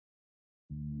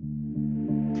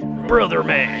brother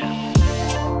man.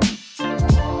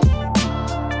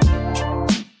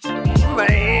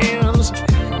 Mans.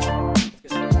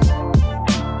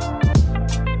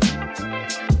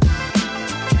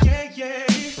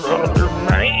 Brother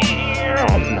man.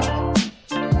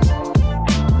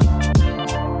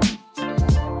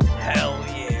 Hell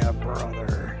yeah,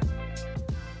 brother.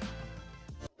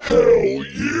 Hell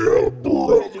yeah,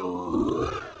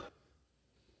 brother.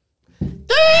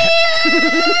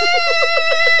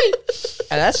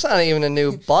 And that's not even a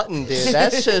new button, dude.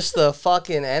 That's just the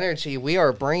fucking energy we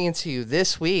are bringing to you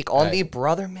this week on the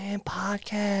Brother Man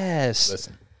podcast.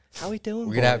 Listen, how we doing,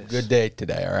 we're going to have a good day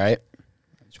today, all right?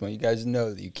 I just want you guys to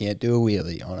know that you can't do a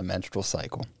wheelie on a menstrual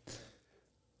cycle.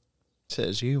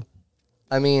 Says you.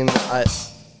 I mean,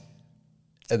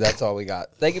 And that's all we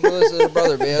got. Thank you for listening to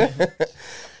Brother Man.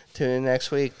 tune in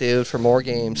next week, dude, for more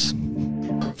games.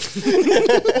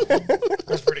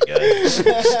 That's pretty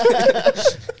good.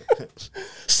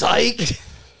 Psych!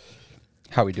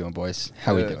 How we doing, boys?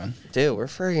 How we doing? Dude, we're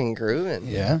freaking grooving.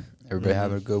 Yeah? Everybody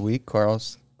having a good week?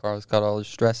 Carl's got all his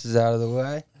stresses out of the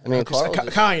way. I mean, Carl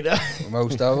just, Kinda.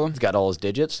 Most of them. He's got all his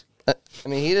digits. I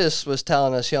mean, he just was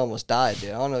telling us he almost died, dude.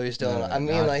 I don't know what he's doing. No, I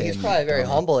mean, not like, he's him, probably very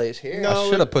don't. humble he's here. I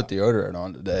should have put deodorant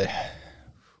on today.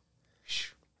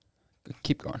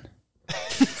 Keep going.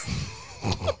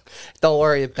 Don't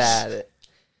worry about it.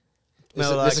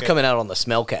 This is coming out on the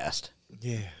Smellcast.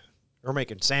 Yeah. We're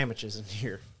making sandwiches in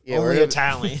here. Yeah, Only we're-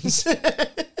 Italians.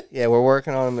 Yeah, we're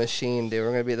working on a machine, dude.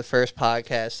 We're going to be the first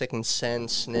podcast that can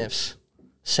send sniffs.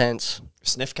 Sense.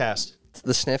 Sniffcast.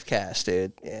 The Sniffcast,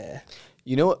 dude. Yeah.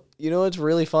 You know what's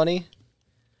really funny?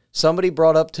 Somebody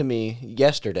brought up to me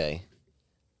yesterday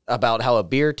about how a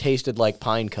beer tasted like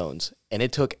pine cones, and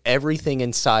it took everything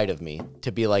inside of me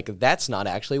to be like, that's not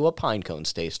actually what pine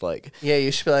cones taste like. Yeah,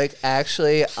 you should be like,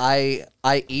 actually, I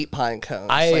eat pine cones.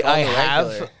 I like, on the have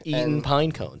regular. eaten And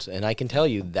pine cones, and I can tell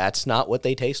you that's not what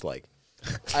they taste like.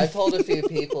 I've told a few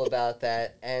people about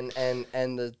that, and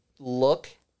the look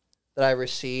that I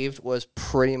received was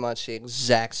pretty much the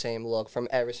exact same look from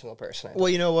every single person I Well,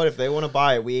 you know what? If they want to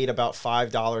buy it, we ate about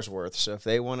 $5 worth. So if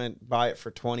they want to buy it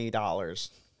for $20,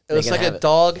 It was can like have a it.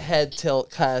 dog head tilt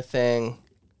kind of thing.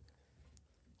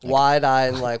 Wide-eyed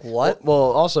and like, what? Well,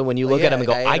 also, when you Well, look at yeah, them and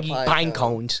go, I I ate a eat pine pine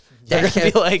cone." cones, they're going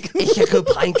to be like, It's a good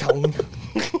pine cone.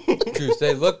 Dude,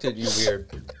 they looked at you weird.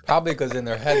 Probably because in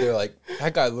their head they're like,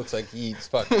 that guy looks like he eats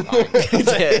fucking pine cones.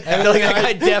 they're like, that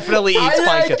guy definitely eats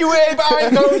pine cones. you ate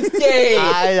pine cones day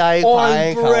I ate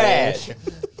pine cones.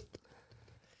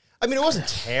 I mean, it wasn't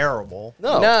terrible.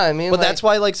 No, I mean, but like- that's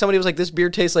why like somebody was like, this beer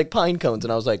tastes like pine cones,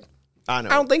 and I was like, I know.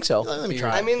 I don't think so. Let me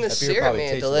try. I mean, the That beer syrup probably made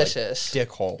it tasted delicious. like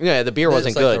dickhole. Yeah, the beer It's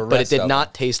wasn't like the good, but it rest did of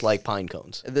not taste like pine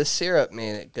cones. The syrup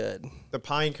made it good. the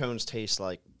pine cones taste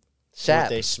like what Sap.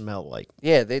 they smell like.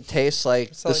 Yeah, they taste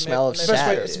like the like smell of maybe-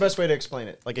 sap. It's the best way to explain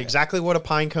it. Like exactly what a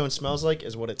pine cone smells like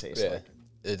is what it tastes Yeah. like.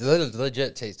 It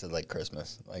legit tasted like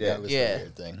Christmas. Like, Yeah. that was Yeah. the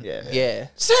weird thing. Yeah. Yeah,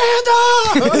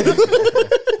 Santa!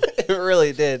 it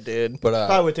really did, dude. But,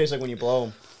 Probably what it tastes like when you blow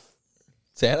them.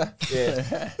 Santa?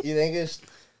 Yeah. You think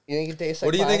it tastes like?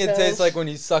 What do you think pine it tastes cones? like when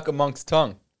you suck a monk's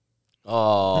tongue?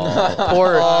 Oh,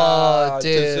 poor Oh, Too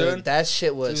dude, soon? that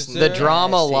shit was Too the soon?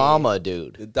 drama nasty. llama,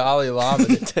 dude. The Dalai Lama.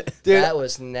 Dude, That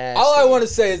was nasty. all I want to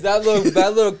say is that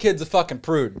little kid's a fucking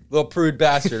prude. Little prude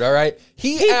bastard, all right?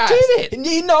 He asked, did it.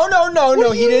 No,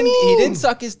 do he you didn't. He mean? didn't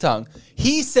suck his tongue.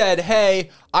 He said, hey,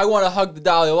 I want to hug the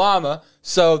Dalai Lama.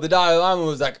 So the Dalai Lama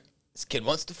was like, this kid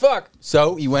wants to fuck.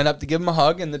 So he went up to give him a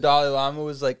hug, and the Dalai Lama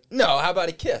was like, no, how about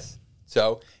a kiss?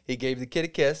 So he gave the kid a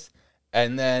kiss,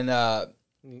 and then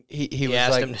he was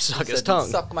asked like, him to suck he his said, tongue.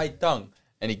 Suck my tongue.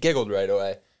 And he giggled right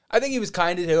away. I think he was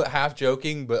kind of half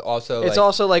joking, but also It's like,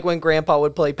 also like when Grandpa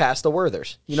would play Pass the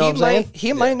Werthers. You know what I'm saying?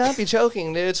 He might not be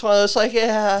joking, dude. It's one of those like,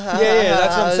 yeah,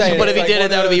 that's what I'm saying. But if he It's like did one it,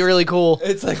 of that would be those- really cool.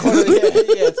 It's like one of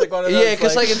it's like one of those. Yeah,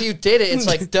 because like if you did it, it's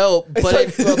like dope. But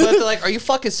like- but they're like, are you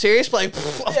fucking serious? But like,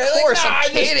 of Yeah, like, course, nah, I'm I'm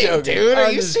just kidding, joking. dude. Are I'm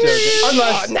you just serious?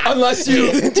 joking. Unless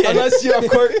you of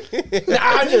course.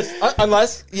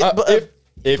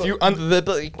 If you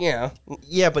But, you know,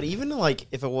 Yeah, but even like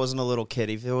if it wasn't a little kid,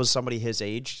 if it was somebody his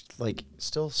age, like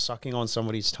still sucking on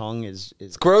somebody's tongue is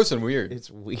gross and weird. it's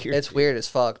weird. it's weird as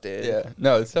fuck, dude. Yeah,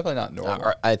 no, it's definitely not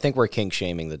normal. I think we're kink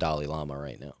shaming the Dalai Lama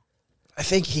right now. I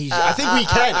think we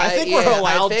can. I think we're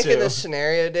allowed I think to. in this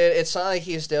scenario, dude, it's not like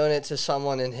he's doing it to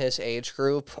someone in his age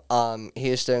group.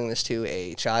 He's doing this to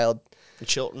a child.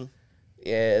 Chilton.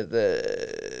 Yeah,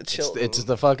 the children. It's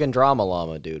the fucking drama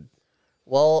llama, dude.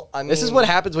 Well, I mean, This is what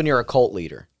happens when you're a cult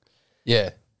leader.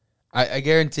 Yeah, I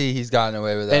guarantee he's gotten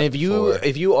away with that. And before.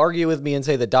 if you argue with me and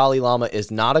say the Dalai Lama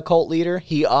is not a cult leader,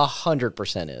 he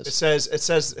 100% It is.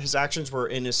 says his actions were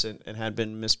innocent and had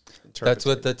been misinterpreted. That's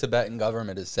what the Tibetan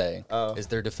government is saying. Oh. Is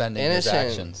they're defending Innocent.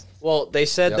 his actions. Well, they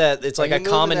said Yep. that it's like Are a you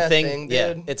common moving that thing. thing,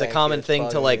 Yeah, dude? it's a Thank common you. thing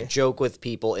to Bugging like me. joke with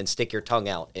people and stick your tongue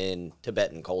out in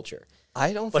Tibetan culture.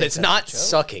 I don't. But think it's that's not a joke.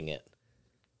 sucking it.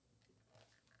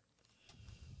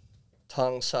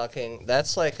 Tongue sucking.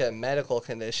 That's like a medical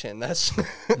condition. That's.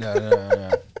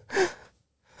 No.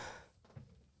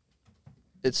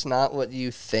 It's not what you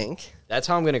think. That's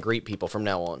how I'm going to greet people from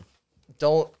now on.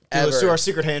 Don't Dude, ever. let's do our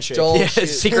secret handshake. Don't Yeah, shoot.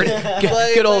 secret, Like,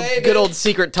 good old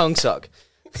secret tongue suck.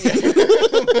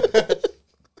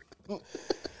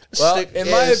 Well, Stick- in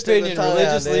yeah, my stick the opinion, tongue out,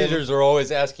 religious dude. leaders are always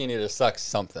asking you to suck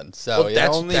something. So Well, it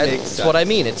that's only makes sense. what I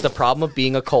mean. It's the problem of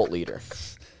being a cult leader.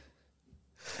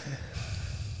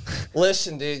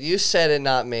 Listen, dude, you said it,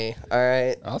 not me. All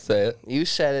right, I'll say it. you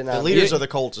said it, not The me. leaders of the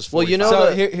cults is Well, you 45. know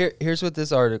So the- here's what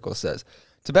this article says.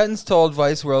 Tibetans told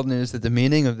Vice World News that the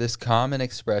meaning of this common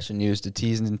expression used to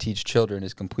tease and teach children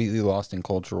is completely lost in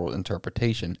cultural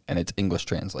interpretation and its English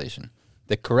translation.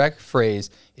 The correct phrase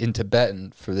in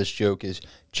Tibetan for this joke is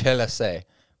chelase,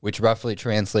 which roughly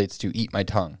translates to eat my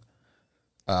tongue.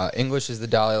 English is the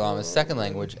Dalai Lama's second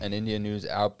language, and Indian news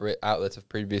outlets have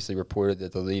previously reported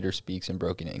that the leader speaks in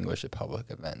broken English at public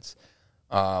events.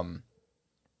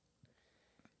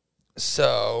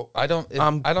 So I don't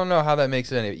know how that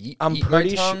makes it any. I'm eat my pretty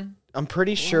sure. tongue? I'm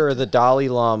pretty sure the Dalai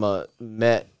Lama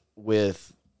met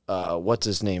with what's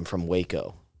his name from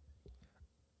Waco.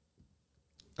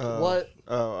 What,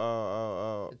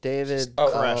 David?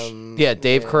 Koresh. Yeah,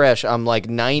 Dave Koresh. I'm like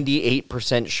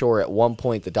 98% sure at one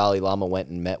point the Dalai Lama went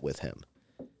and met with him.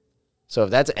 So if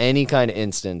that's any kind of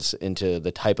instance into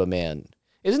the type of man,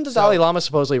 isn't the Dalai Lama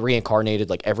supposedly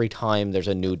reincarnated like every time there's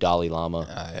a new Dalai Lama?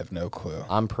 I have no clue.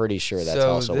 I'm pretty sure that's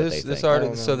so also what they this think.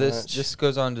 article, I don't so know this much. this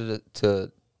goes on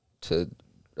to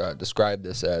describe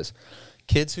this as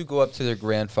kids who go up to their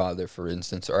grandfather, for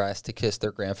instance, are asked to kiss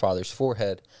their grandfather's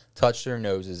forehead, touch their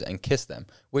noses, and kiss them,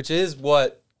 which is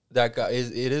what that guy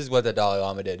is. It is what the Dalai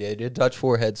Lama did. He did touch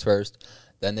foreheads first,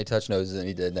 then they touched noses,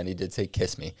 and then he did say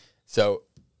kiss me. So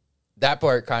that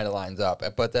part kind of lines up.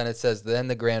 But then it says, then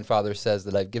the grandfather says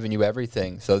that I've given you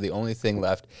everything, so the only thing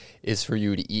left is for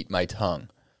you to eat my tongue.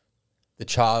 The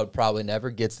child probably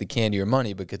never gets the candy or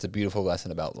money, but gets a beautiful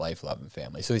lesson about life, love, and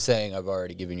family. So he's saying, I've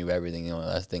already given you everything. The only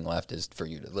last thing left is for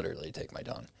you to literally take my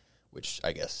tongue, which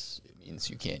I guess means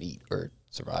you can't eat or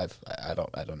survive. I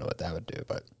don't know what that would do,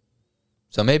 but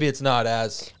so maybe it's not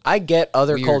as I get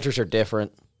other Weird. cultures are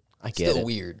different. I get still it.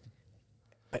 weird.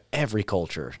 But every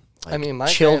culture, like, I mean, my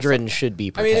children should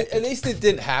be I mean, protected. at least it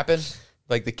didn't happen.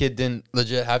 Like the kid didn't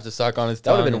legit have to suck on his that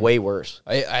tongue. would have been and- way worse.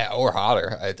 or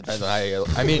hotter. It depends on how you.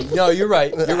 I mean, no, you're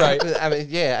right. You're right. I mean,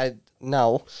 yeah,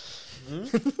 no.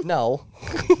 No.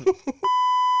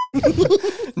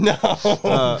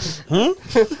 No.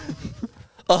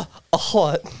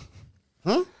 What?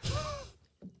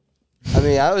 I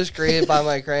mean, I was greeted by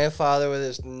my grandfather with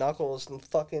his knuckles and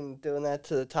fucking doing that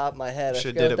to the top of my head. I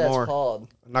Should've forget did what it that's more. called.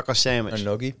 Knuckle A sandwich.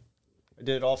 noogie. I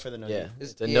did it all for the nugget. Yeah,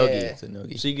 it's a Yeah. noogie. It's a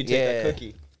noogie. So you could take Yeah. that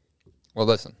cookie. Well,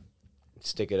 listen.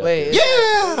 Stick it up. Wait, here.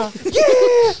 yeah,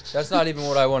 That's not even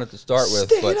what I wanted to start with.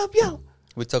 stick but it up, yo.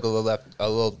 we took a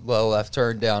little left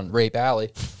turn down Rape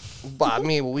Alley. But I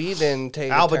mean, we didn't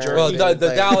take Alba a turn. jerk. Well, dude, the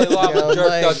like, Dalai Lama you know, jerked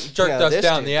like, us, you know, this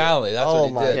down dude the did. alley. That's Oh what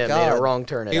he my did. Yeah, God. made a wrong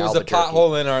turn. At He was a Albuquerque.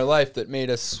 pothole in our life that made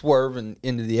us swerve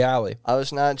into the alley. I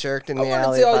was not jerked in I the want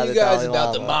alley to tell by you the guys Dalai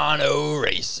about the Lama. mono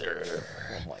racer.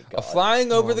 Oh my god!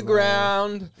 Flying over the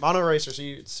ground. Mono racer. So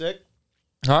you sick?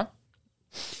 Huh?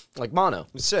 Like mono.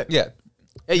 You sick? Yeah.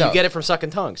 Hey, No. you get it from sucking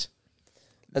tongues.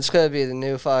 That's gonna be the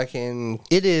new fucking.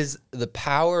 It is the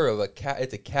power of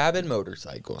it's a cabin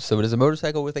motorcycle. So it is a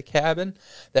motorcycle with a cabin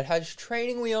that has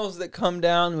training wheels that come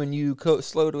down when you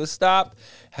slow to a stop,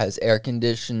 has air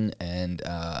condition and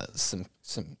some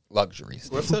luxuries.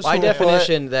 What if those By people-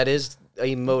 definition, that is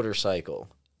a motorcycle.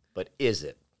 But is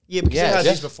it? Yeah, because Yes. they've had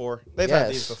Yes. these before. They've had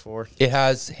Yes. these before. It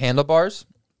has handlebars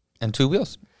and two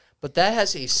wheels. But that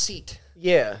has a seat.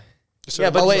 Yeah. So Yeah,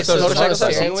 it but Oh looks wait, like so it's it's a not a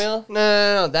motorcycle steering seats? wheel?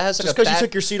 No. That has Just like a because you back.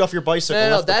 took your seat off your bicycle, No,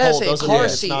 left the that has pole a doesn't car mean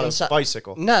it's seat not inside. a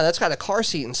bicycle. No, that's got a car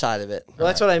seat inside of it. Well,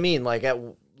 that's what I mean. Like,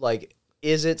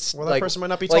 is it Well, that like, person might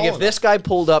not be like tall if this guy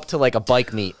pulled up to like a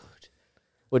bike meet,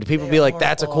 would people be like,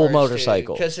 "That's a cool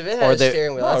motorcycle"? Because if it Or has a they-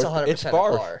 steering wheel, No, that's it's 100% a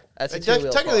bars. car. That's a It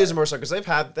two-wheel technically car. is a motorcycle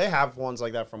because they have ones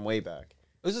like that from way back.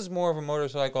 This is more of a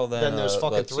motorcycle than Then there's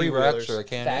fucking a T-Rex three-wheelers. or a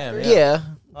Can-Am. Factory? Yeah,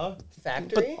 Huh?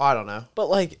 Factory. I don't know. but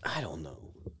like, I don't know.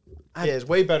 Yeah, it's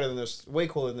way better than this. Way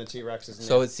cooler than the T-Rexes.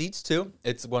 So it seats two.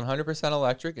 It's 100%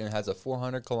 electric and it has a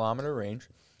 400-kilometer range.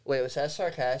 Wait, was that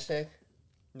sarcastic?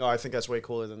 No, I think that's way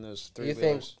cooler than those You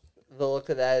three-wheelers. think the look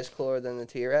of that is cooler than the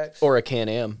T-Rex? Or a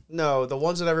Can-Am. No, the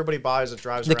ones that everybody buys that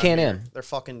drives The around Can-Am. here, they're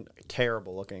fucking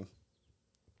terrible looking.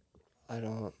 I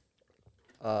don't.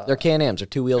 They're Can-Ams. They're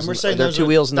two wheels. And we're saying They're those two are-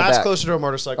 wheels in the that's back. closer to a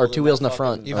motorcycle. Or than two wheels that in the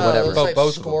front, fucking- or whatever. It looks like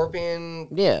Both of them. Scorpion.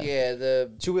 Yeah. Yeah,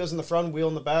 the 2 wheels in the front, wheel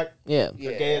in the back. Yeah. yeah.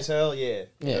 They're gay as hell. Yeah.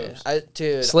 Yeah. Those.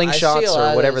 Dude, Slingshots I see a lot or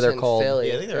of whatever those they're in called. Philly.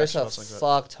 Yeah, I think they're There's a actually like that.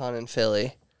 fuck ton in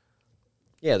Philly.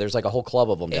 Yeah, there's like a whole club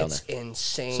of them down It's there.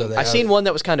 insane. So they I have- seen one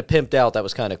that was kind of pimped out. That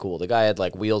was kind of cool. The guy had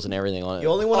like wheels and everything on it. The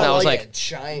only one And I I was like- like,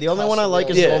 giant. The only one I custom like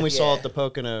is wheels. the one we Yeah. saw at the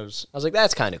Poconos. I was like,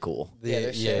 that's kind of cool. Yeah,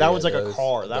 they're sick. That one's like a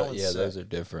car. That one's yeah, sick. those are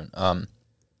different.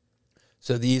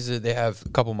 So they have a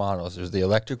couple models. There's the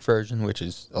electric version, which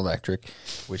is electric,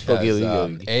 which has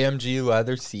AMG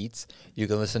leather seats. You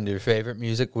can listen to your favorite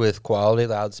music with quality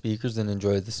loudspeakers and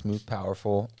enjoy the smooth,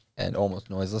 powerful, and almost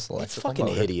noiseless It's electrical fucking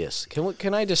motor. hideous.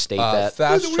 Can I just state that?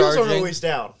 Fast the wheels charging. aren't always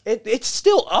down. It's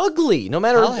still ugly. No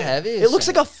matter How heavy is it looks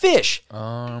that? like a fish.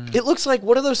 Um, It looks like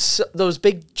what are those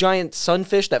big giant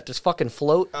sunfish that just fucking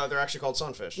float? They're actually called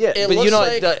sunfish. Yeah, It but you looks know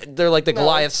like- they're like the No.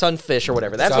 Goliath sunfish or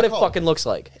whatever. That's It's what not it called. fucking looks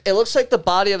like. It looks like the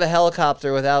body of a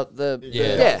helicopter without the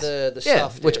Yeah. the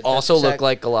stuff, dude. which That's also look exact-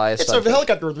 like Goliath It's a sunfish.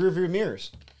 helicopter with rear view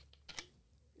mirrors.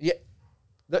 Yeah,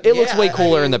 It looks Yeah, way I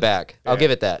cooler in mean- the back. I'll give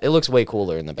it that. It looks way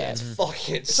cooler in the back. it's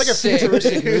fucking. It's like a sick,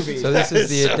 futuristic dude. movie. so this is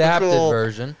the so adapted cool.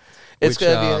 version. It's which,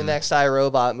 gonna be in the next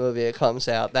iRobot movie that comes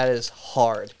out. That is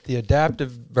hard. The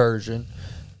adaptive version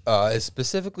is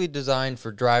specifically designed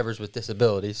for drivers with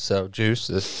disabilities. So, Juice,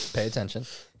 just pay attention.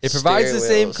 It provides the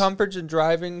Steering same wheels. comfort and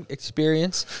driving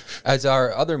experience as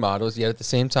our other models, yet at the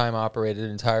same time operated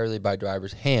entirely by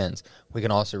drivers' hands. We can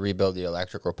also rebuild the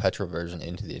electric or petrol version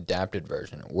into the adapted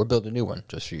version, or build a new one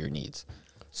just for your needs.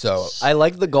 So, I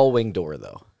like the gull wing door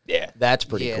though. yeah. That's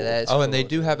pretty Yeah, cool. that's Oh, and they cool,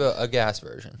 do dude. have a gas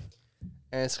version.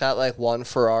 And it's got like one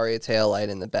Ferrari tail light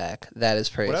in the back. That is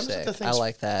pretty What happens if sick. the I thing's-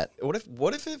 like that.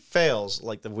 What if it fails,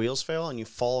 like the wheels fail, and you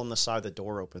fall on the side the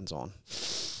door opens on?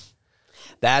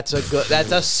 That's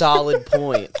a solid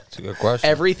point. That's a good question.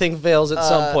 Everything fails at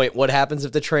some point. What happens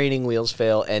if the training wheels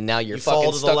fail and now you're You fucking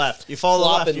fall to the stuck left. You fall to the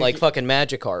left. flopping You- like fucking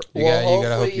Magikarp? You gotta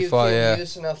hopefully hope you fall, can yeah.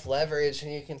 use enough leverage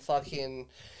and you can fucking.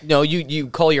 No, you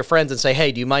call your friends and say,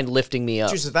 "Hey, do you mind lifting me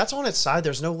up?" Jeez, if that's on its side,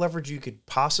 there's no leverage you could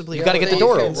possibly. You gotta get the Then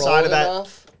door can open. roll Inside of that.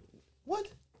 enough? What?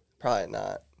 Probably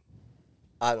not.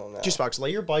 I don't know. Juice box.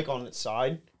 Lay your bike on its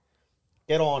side.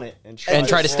 Get on it and and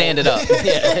try to stand it up.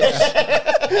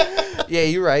 Yeah,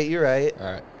 you're right. You're right. All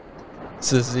right.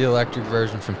 So this is the electric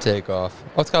version from Takeoff.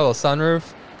 Oh, it's got a little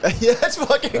sunroof. Yeah, that's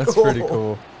fucking That's cool. pretty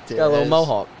cool. Dude, Got a little that is-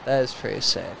 mohawk. That is pretty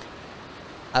sick.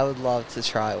 I would love to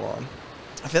try one.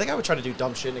 I feel like I would try to do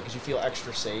dumb shit in it because you feel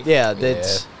extra safe. Yeah,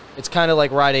 it's kind of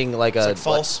like riding like It's a like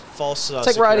false. It's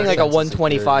like riding like a Sense of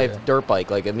 125 security, yeah. dirt bike.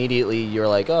 Like immediately you're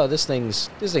like, oh, this thing's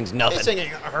This nothing. thing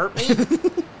ain't gonna hurt me.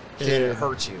 Dude, it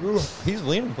hurts you. He's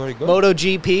leaning pretty good.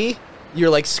 MotoGP,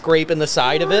 you're like scraping the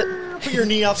side of it. Put your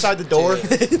knee outside the door.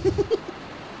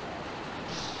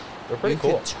 They're pretty You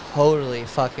cool. could totally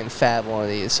fucking fab one of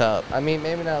these up. I mean,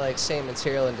 maybe not like same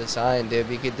material and design, dude.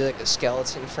 But you could do like a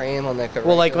skeleton frame on like a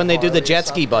Well, like regular when they do the Harley or jet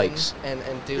ski something, bikes.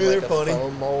 and do Yeah, they're like a funny.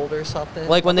 foam mold or something.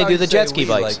 Like when they do the jet ski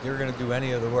bikes. Like you're gonna do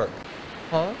any of the work.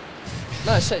 huh?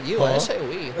 No, I said you. I Huh? didn't say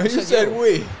we. I You said you.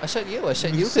 we. I said you. I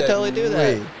said You you could said totally do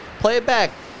that. we. Play it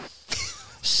back.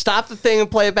 Stop the thing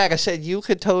and play it back. I said you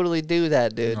could totally do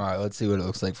that, dude. All right, let's see what it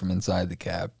looks like from inside the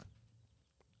cab.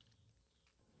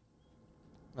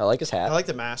 I like his hat. I like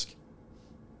the mask.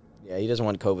 Yeah, he doesn't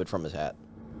want COVID from his hat.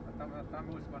 Da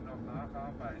muss man noch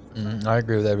nacharbeiten. I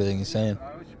agree with everything he's saying.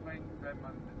 Rausspringen, wenn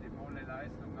man die volle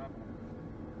Leistung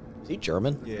abruft. Is he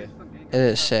German? Yeah. It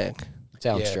is sick.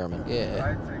 Sounds Yeah. German.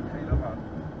 Yeah. 13 Kilowatt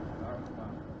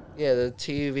ausmachen. Yeah, the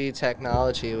TV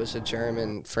technology was a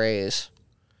German phrase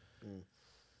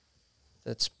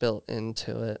that's built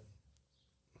into it.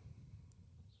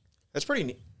 That's pretty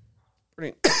neat.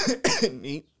 Pretty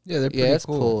neat. Yeah, they're pretty Yeah, it's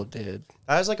cool, dude.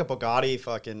 That has like a Bugatti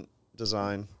fucking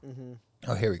design.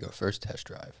 Oh, here we go. First test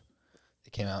drive.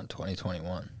 It came out in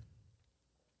 2021.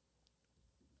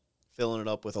 Filling it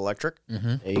up with electric.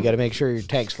 Yeah, you got to make sure your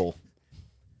tank's full.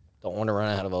 Don't want to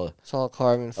run out of It's all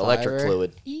carbon fiber. electric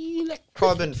fluid.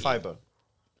 Carbon fiber.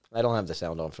 I don't have the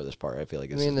sound on for this part. I feel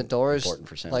like I it's mean, the doors, important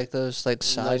for sound. like those, like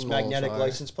side Nice molds magnetic are.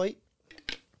 license plate.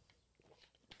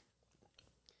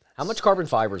 How much carbon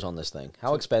fiber's on this thing?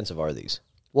 How expensive are these?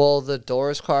 Well, the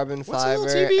door's carbon What's the fiber,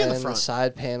 little TV in and the the front?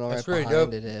 side panel That's right really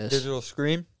behind dope. it is. Digital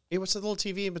screen. Hey, what's the little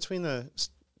TV in between the? It's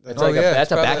like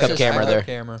that's a probably backup just camera there.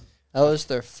 Camera. That was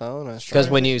their phone. Because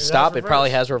when you It has stop, it probably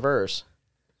reverse. has reverse.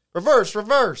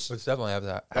 Reverse. Let's definitely have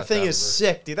that. That thing is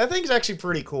sick, dude. That thing's actually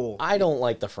pretty cool. I don't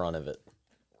like the front of it.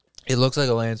 It looks like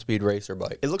a land speed racer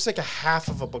bike. It looks like a half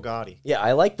of a Bugatti. Yeah,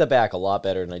 I like the back a lot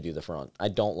better than I do the front. I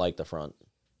don't like the front.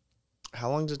 How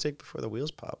long does it take before the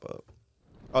wheels pop up?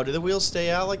 Oh, do the wheels stay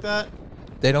out like that?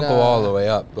 They don't go all the way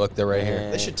up. Look, they're right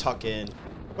here. They should tuck in.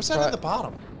 What's that at the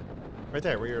bottom? Right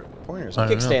there, where your pointer's. I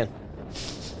don't know. Kickstand.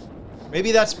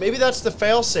 Maybe that's the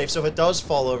fail safe. So if it does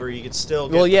fall over, you could still.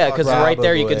 Get Well, the yeah, fuck because out. right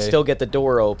there you can Probably. still get the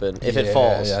door open if it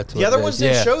falls. that's The what other it ones is.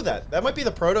 didn't show that. That might be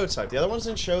the prototype. The other ones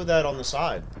didn't show that on the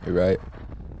side. You're right.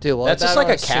 Dude, what That's just about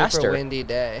like on a caster. Super windy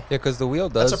day. Yeah, because the wheel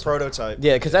does. That's a prototype.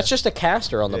 Yeah, because that's just a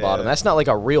caster on the bottom. That's not like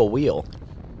a real wheel.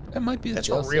 That might be. That's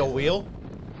the a real wheel.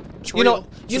 It's You know, real.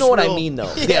 It's you just know what I real. mean,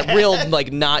 though. Yeah, real,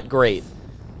 like, not great.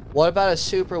 What about a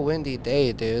super windy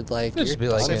day, dude? Like, It'd just be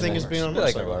like Same a- thing as being on a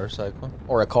it'd be like a motorcycle. motorcycle.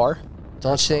 Or a car.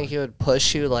 don't you think it would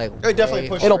push you like? It definitely way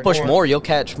push It'll hard. push more. more. You'll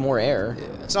catch more air.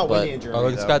 It's not But- windy in Germany. Oh,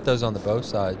 look, it's though. got those on the both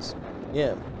sides.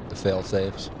 Yeah. The fail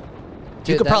safes. You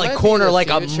Dude, could that probably might be corner the like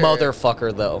a future.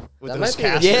 motherfucker, though. with That those might be the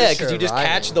casters. Yeah, future because you just riding.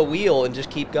 catch the wheel and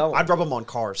just keep going. I'd rub them on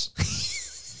cars.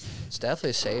 It's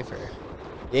definitely safer.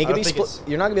 You ain't I gonna don't be think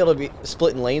you're not gonna be able to be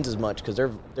splitting lanes as much because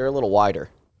they're a little wider.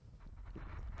 You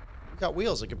got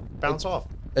wheels. It can bounce off.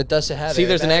 It doesn't have. See,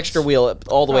 there's an airbags. extra wheel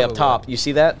all the way up Probably. top. You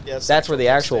see that? Yeah, it's That's the where the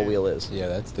actual actual kickstand. wheel is. Yeah,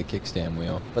 that's the kickstand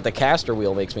wheel. But the caster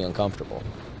wheel makes me uncomfortable.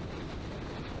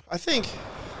 I think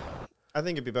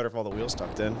it'd be better if all the wheels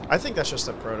tucked in. I think that's just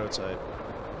a prototype.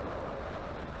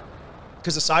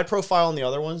 Because the side profile on the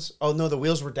other ones, oh no, the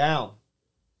wheels were down.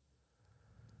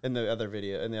 In the other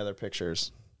video, in the other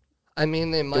pictures. I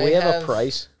mean, they might Do we have a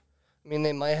price? I mean,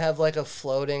 they might have like a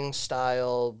floating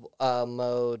style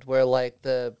mode where like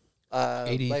the like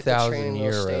the 80,000 train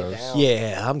will stay euros. down.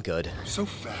 Yeah, I'm good. So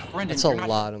fat. That's a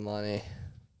lot of money.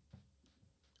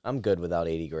 I'm good without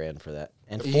 80 grand for that.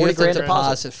 And You 40 have to grand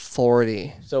deposit. deposit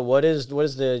 40. So what is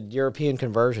the European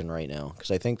conversion right now?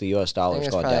 Because I think the U.S. I think dollar's it's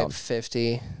gone probably down. like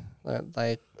 50.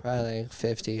 Like probably like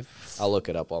 50. I'll look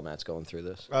it up while Matt's going through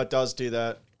this. It does do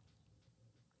that.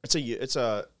 It's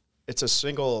a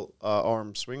single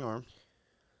arm swing arm.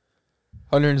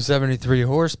 173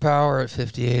 horsepower at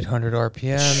 5,800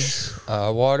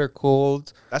 RPMs. Water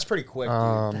cooled. That's pretty quick.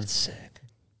 Dude. That's sick.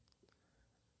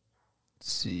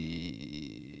 Let's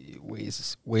see.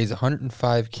 Weighs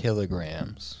 105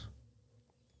 kilograms.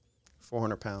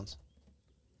 400 pounds.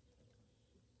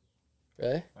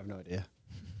 Really? I have no idea.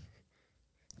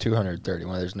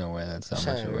 231. There's no way that's that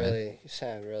much. You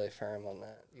sound really firm on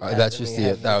that. That's just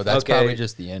the. No, that's Okay. probably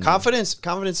just the end. Confidence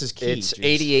is key. It's Juice.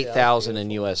 88,000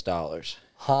 in U.S. dollars.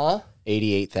 Huh?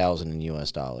 88,000 in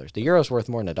U.S. dollars. The euro's worth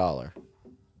more than $1.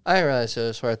 I didn't realize it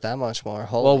was worth that much more.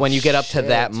 Holy Well, when you get up to shit,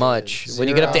 that dude. much, when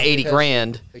you get up to 80 Because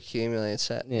grand, it accumulates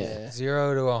that. Yeah. Yeah.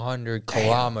 0 to 100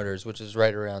 kilometers, which is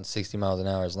right around 60 miles an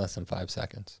hour, is less than 5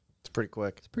 seconds. It's pretty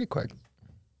quick. It's pretty quick.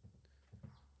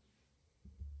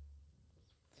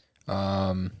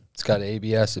 It's got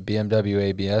ABS, a BMW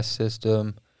ABS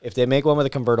system. if they make one with a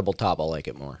convertible top, I'll like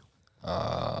it more.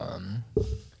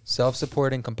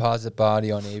 Self-supporting composite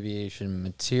body on aviation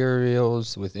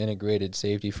materials with integrated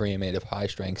safety frame made of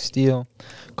high-strength steel,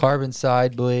 carbon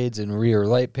side blades and rear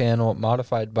light panel,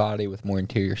 modified body with more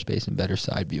interior space and better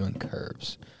side view and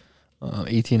curves.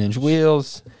 18-inch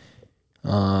wheels.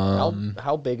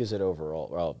 How big is it overall?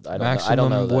 Well, I don't know. Maximum I don't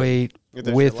know. weight There's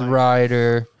your with line.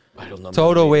 rider. I don't know.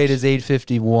 Total weight is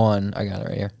 851. I got it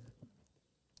right here.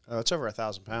 Oh, it's over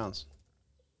 1,000 pounds.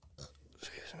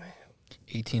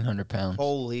 1,800 pounds.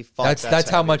 Holy fuck! That's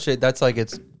how heavy. much it. That's like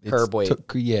it's Curb weight.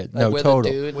 Yeah, Like no with a total.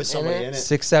 dude with in somebody it? in it.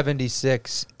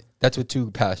 676. That's with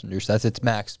 2 passengers. That's its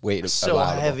max weight. So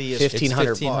allowable. heavy as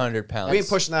 1,500 It's 1,500 pounds. We ain't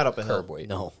pushing that up a hill. curb weight.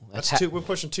 No, That's ha- two. We're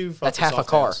pushing two. that's fucking half a soft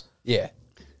car. tails. Yeah,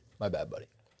 my bad, buddy.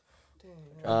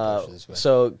 This way.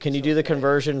 So can you do the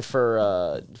conversion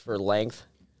for length?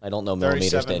 I don't know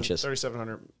millimeters to inches.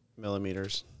 3,700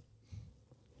 millimeters.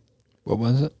 What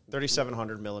was it?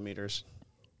 3,700 millimeters.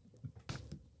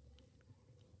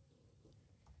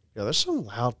 Yo, there's some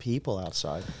loud people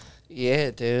outside.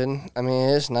 Yeah, dude. I mean,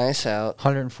 it is nice out.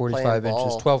 145 Playing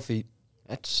inches, ball. 12 feet.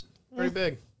 That's Pretty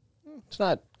big. it's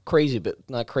not crazy, but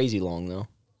not crazy long though.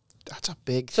 That's a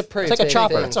big. It's a pretty. It's like a big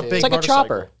chopper. thing, That's a dude. big. It's like a motorcycle.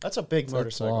 chopper. That's a big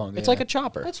motorcycle. long, It's yeah. like a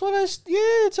chopper. That's what I.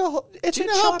 Yeah, it's a. It's Do you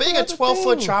a know how chopper big a of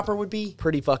 12-foot thing. chopper would be?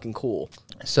 Pretty fucking cool.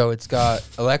 So it's got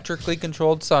electrically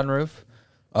controlled sunroof,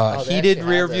 they heated actually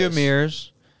rear have view those.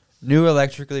 mirrors, new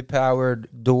electrically powered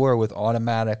door with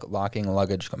automatic locking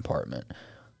luggage compartment,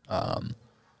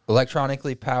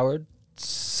 electronically powered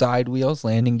side wheels,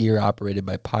 landing gear operated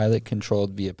by pilot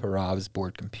controlled via Parav's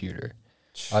board computer.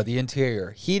 The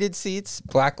interior, heated seats,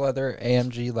 black leather,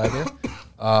 AMG leather,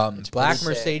 black sick.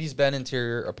 Mercedes-Benz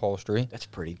interior upholstery, That's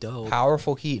pretty dope.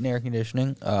 powerful heat and air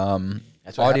conditioning,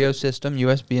 That's what audio happened. system,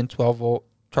 USB and 12-volt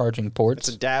charging ports.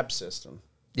 It's a dab system.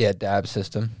 Yeah, DAB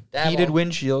system. Dab Heated on.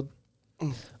 windshield.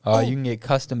 You can get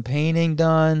custom painting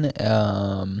done.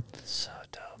 So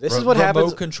dope. This is what happens.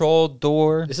 Remote controlled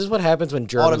door. This is what happens when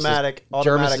Germans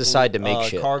Automatic decide to make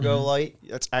shit. Cargo light.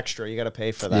 That's extra. You got to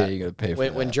pay for that. Yeah, you gotta pay for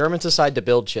When that. Germans decide to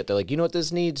build shit, they're like, you know what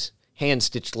this needs? Hand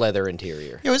stitched leather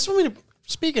interior. Yo, this is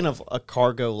speaking of a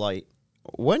cargo light,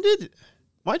 when did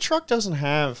my truck doesn't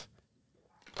have?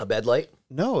 A bed light?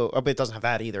 No, it doesn't have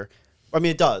that either. I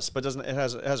mean, it does, but doesn't it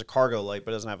has a cargo light,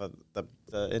 but it doesn't have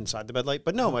the inside the bed light.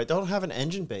 But no, I don't have an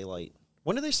engine bay light.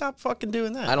 When did they stop fucking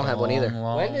doing that? I don't have one either.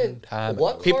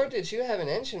 What car did you have an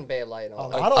engine bay light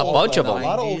on? A lot A bunch of A them.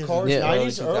 lot of old cars, Yeah.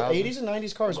 90s, Early 2000s. 80s and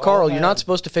 90s cars. Carl, all you're had- not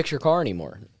supposed to fix your car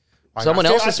anymore. I Someone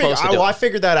fi- else I is supposed figured- to do I it.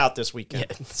 figured that out this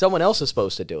weekend. Someone else is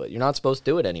supposed to do it. You're not supposed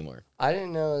to do it anymore. I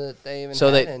didn't know that they even So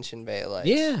had they- engine bay lights.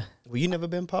 Yeah. Well, you never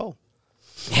been Poe.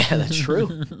 Yeah, that's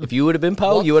true. If you would have been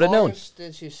Poe, What you would have known. cars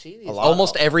did you see these?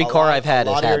 Almost every car I've had a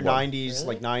lot has of had your one. 90s, Really?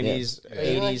 like 90s,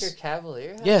 Even like your 80s.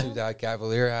 Cavalier? Had Yeah. one? That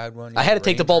Cavalier had one. I had to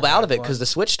take the bulb Ranger out of had it because one. the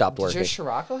switch stopped Did your working.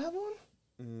 Scirocco have one?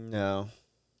 No,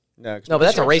 no, No, but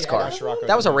that's a race Yeah, car. Scirocco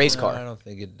That was a didn't. race No, car. I don't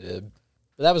think it did.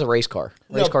 That was a race car.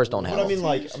 Race cars don't have But I it. mean,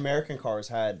 like American cars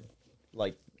had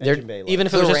like They're- engine bay lights. even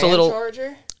if it The was just a Ram little,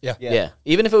 Charger? yeah.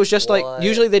 Even if it was just What? like,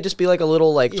 usually they'd just be like a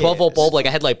little like 12-volt bulb, like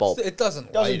a headlight bulb. It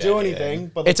doesn't. doesn't light do anything.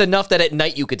 anything, but It's enough that at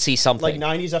night you could see something. like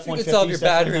 90s You F-150. could tell if your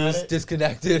battery was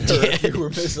disconnected, or if you were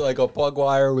missing, like a plug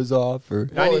wire was off, or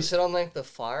Oh, is it on like the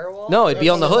firewall? no, it'd be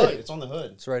on the hood. It's on the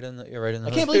hood. it's right in the. You're right in the.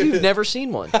 I can't believe you've never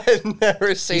seen one. I've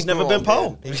never seen He's never one, been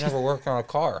Poe. dude. He's never worked on a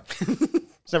car.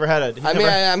 He's never had a.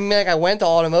 I mean, like I went to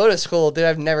automotive school, dude.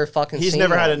 I've never fucking. He's seen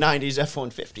never had a one. 90s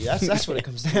F-150. That's what it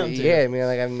comes down to. Yeah, I mean,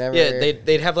 like I've never. Yeah,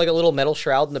 they'd have like a little metal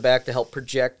shroud in the back to help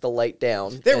project the light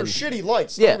down. They were and- shitty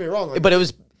lights. Don't Yeah, get me wrong. Like, but it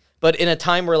was, but in a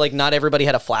time where like not everybody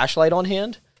had a flashlight on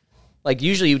hand. Like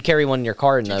usually you'd carry one in your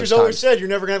car in those teachers always times. said you're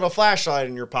never gonna have a flashlight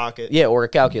in your pocket. Yeah, or a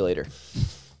calculator.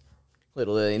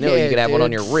 Little did they know Yeah, you could have one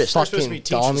on dude. your wrist. They're supposed to be Fucking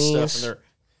teaching dummies. stuff, and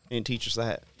they didn't teach us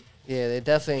that. Yeah, they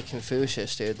definitely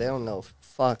Confucius, dude. They don't know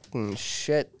fucking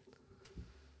shit.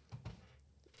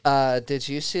 Did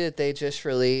you see that they just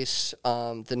released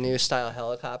the new style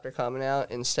helicopter coming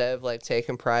out? Instead of like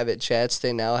taking private jets,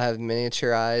 they now have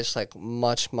miniaturized, like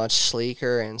much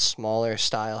sleeker and smaller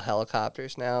style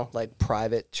helicopters now, like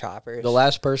private choppers. The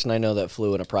last person I know that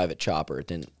flew in a private chopper, it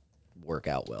didn't work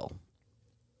out well.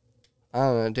 I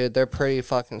don't know, dude. They're pretty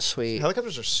fucking sweet.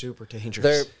 Helicopters are super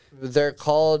dangerous. They're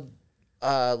called.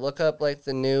 Look up like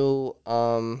the new.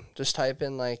 Just type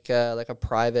in like a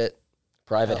private.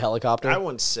 Private helicopter. that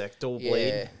one's sick. Dual blade.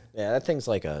 Yeah, Yeah, that thing's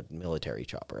like a military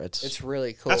chopper. it's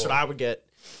really cool. That's what I would get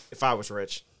if I was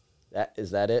rich. That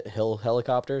is that it? Hill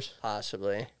helicopters.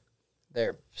 Possibly.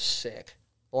 They're sick.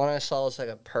 The one I saw was like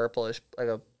a purplish, like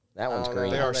a. That one's I don't know,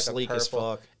 green. They had are like a sleek as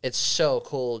purple. fuck. It's so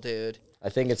cool, dude. I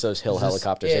think it's those Hill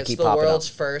helicopters. Yeah, They it's keep the popping world's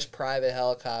up. first private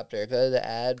helicopter. Go to the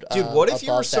ad. Dude, what if you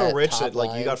were above so that rich top that like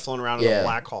you line. got flown around in Yeah. a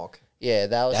Black Hawk? Yeah,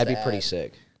 that was. That'd be the pretty ad.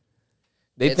 sick.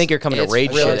 They'd It's- think you're coming to it's raid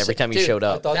really shit every sick. time you Dude, showed I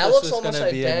up. thought That this looks was almost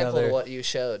gonna be identical another- to what you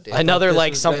showed, dude. Another This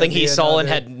like was something gonna he be saw and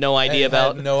another- had no idea Had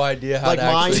about. no idea how Like to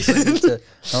actually mines? put it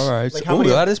to- All right. Like So, how many-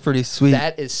 that is pretty sweet.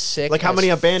 That is sick. Like how as many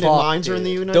abandoned fuck, mines are in the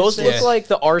dude. United Those States? look like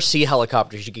the RC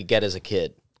helicopters you could get as a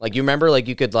kid. Like you remember, like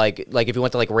you could like if you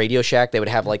went to like Radio Shack, they would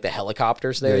have like the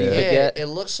helicopters there you Yeah. could Yeah, get. it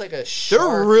looks like a shark.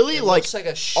 They're really it like, looks like a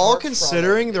all shark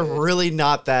considering from they're it, dude. really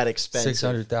not that expensive.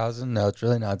 600,000? No, it's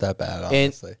really not that bad, And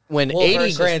honestly. when Well, 80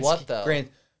 versus grand what though?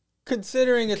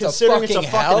 Considering it's Considering a it's fucking,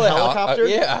 a fucking helicopter,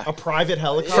 yeah. a private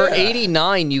helicopter. for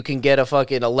 89 you can get a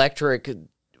fucking electric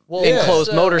Well, enclosed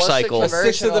what's motorcycle. What's the A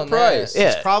sixth of the conversion on that? price.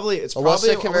 Yeah. It's probably Well, what's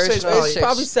the I would say it's conversion on probably six? It's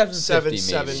probably 750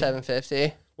 7, maybe.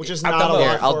 750. which is I've not done a it. lot.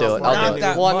 Here, I'll for do a it, I'll brand do new- it.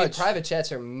 that Well, I mean, much. private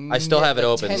jets are. I still have it like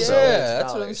open, tens so- of millions Yeah, of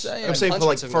that's what I'm dollars. saying. I'm saying for like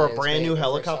Hundreds of for a millions brand new maybe for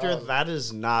helicopter, some. that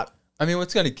is not. I mean,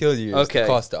 what's going to kill you is Okay. the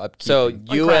cost of upkeep. So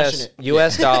crashing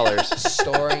US dollars.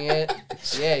 Storing it.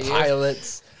 Yeah, yeah.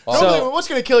 pilots. Normally, what's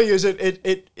going to kill you is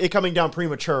it coming down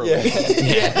prematurely.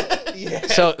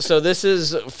 So this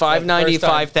is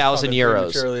 595,000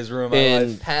 euros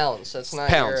in Pounds. That's not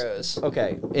pounds. euros.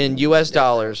 Okay, in US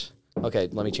dollars. Okay,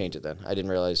 let me change it then. I didn't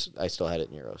realize I still had it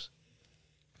in euros.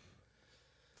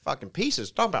 Fucking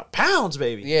pieces. Talking about pounds,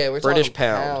 baby. Yeah, we're British talking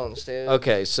pound. pounds, dude.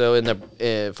 Okay, so in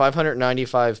the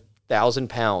 595,000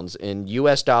 pounds in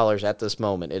US dollars at this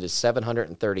moment, it is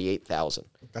 738,000.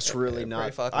 That's really Pretty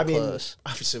not. fucking I mean, close.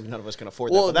 obviously none of us can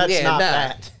afford Well, that, but that's yeah, not nah.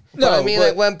 bad. But I No, mean, but-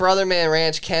 like when Brother Man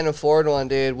Ranch can afford one,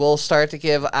 dude, we'll start to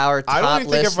give our top I don't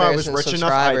even think if I was listeners and rich enough,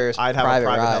 subscribers I'd have a private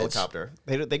rides. helicopter.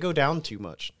 They go down too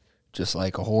much. Just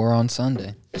like a whore on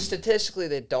Sunday. Statistically,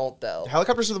 they don't though.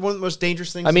 Helicopters are one of the most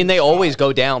dangerous things. I mean, in they the always sky.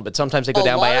 go down, but sometimes they go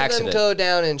down by A lot of accident. them go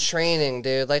down in training,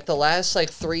 dude. Like the last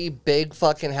 3 big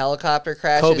fucking helicopter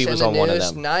crashes Kobe in was the on news, one of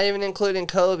them. not even including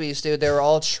Kobe's, dude. They were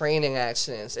all training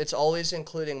accidents. It's always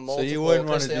including So multiple. you wouldn't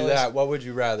want 'cause to they do always- that. What would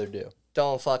you rather do?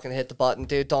 Don't fucking hit the button,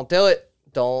 dude. Don't do it.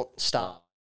 Don't stop.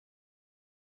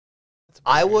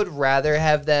 I would rather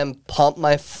have them pump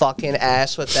my fucking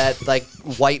ass with that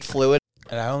white fluid.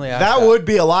 And I only asked That would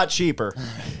be a lot cheaper.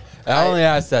 I only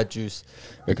asked that juice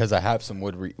because I have some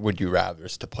would you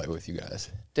rather's to play with you guys.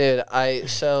 Dude,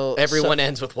 Everyone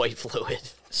ends with white fluid.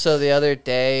 So the other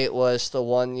day was the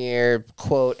 1 year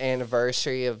quote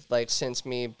anniversary of since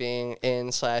me being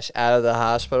in / out of the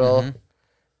hospital.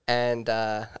 And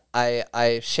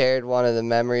I shared one of the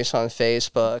memories on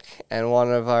Facebook, and one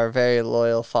of our very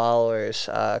loyal followers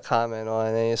commented on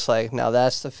it, and he's like, now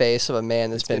that's the face of a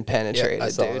man that's been penetrated, I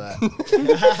saw dude.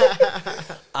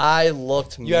 that. I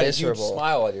looked You had a huge miserable.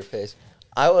 smile on your face.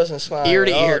 I wasn't smiling Ear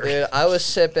to at all, ear. dude. I was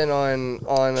sipping on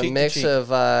a Cheek to mix cheek.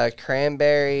 of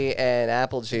cranberry and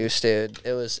apple juice, dude.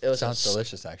 It was Sounds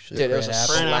delicious, actually. Dude, it was a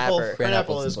slapper. Cran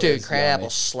apple is Dude, is cran yummy. apple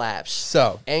slaps.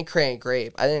 So And cran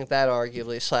grape. I think that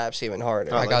arguably slaps even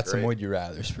harder. I got some great. would you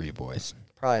rather's for you boys.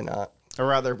 Probably not. I'd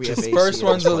rather we have This AC first in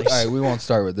one's this all place. right. We won't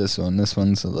start with this one. This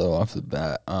one's a little off the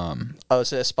bat. Oh,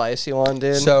 is it a spicy one,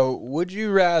 dude? So would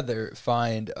you rather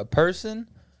find a person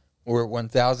or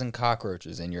 1,000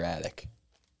 cockroaches in your attic?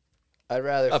 I'd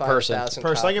rather A find person. 1,000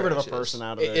 Person, I get rid of a cockroaches. person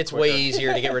out of it. It's way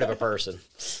easier to get rid of a person.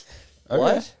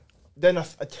 What? Then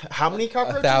how many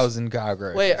cockroaches? 1,000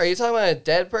 cockroaches. Wait, are you talking about a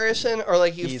dead person or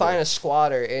you Either. find a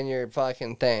squatter in your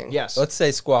fucking thing? Yes. Let's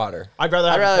say squatter. I'd rather.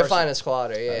 I'd Have a rather person. find a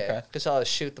squatter, yeah. Okay. Because I'll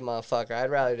just shoot the motherfucker.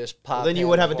 I'd rather just pop Then you in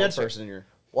would have a one dead person in your.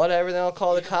 Whatever, then I'll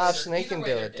call the cops and they can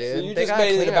do it, dude. So you They just got a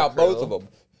made it cleanup about both crew. of them.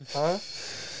 Huh?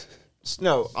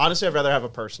 No, honestly, I'd rather have a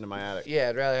person in my attic. Yeah,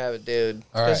 I'd rather have a dude.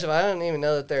 All Because right. if I don't even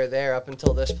know that they're there up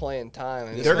until this point in time.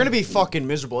 and They're gonna be fucking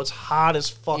miserable. It's hot as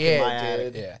fuck in my Yeah,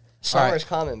 attic. dude. Yeah. Summer's All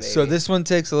coming, baby. So this one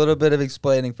takes a little bit of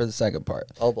explaining for the second part.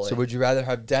 Oh, boy. So would you rather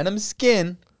have denim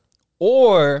skin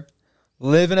or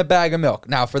live in a bag of milk?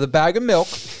 Now for the bag of milk,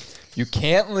 you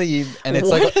can't leave, and it's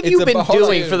What like have it's you a been hold on.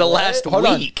 doing for the last Hold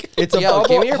on. week? It's a Yo, bubble.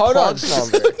 give me your Hold on.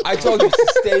 plugs number. I told you it's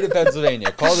the state of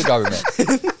Pennsylvania. Call the government.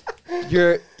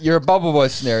 You're a bubble boy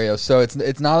scenario, so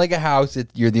it's not like a house.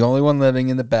 You're the only one living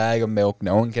in the bag of milk.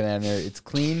 No one can enter. It's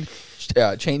clean,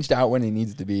 changed out when it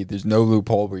needs to be. There's no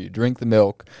loophole where you drink the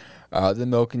milk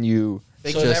and you So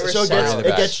it just never So sours.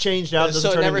 it gets changed out. It doesn't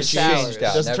So it turn never into cheese. sours. It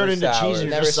doesn't Never turn into sours. cheese. You're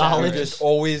Never just sours. solid. You're just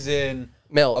always in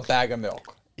Milk. a bag of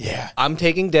milk. Yeah. I'm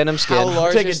taking denim skin. How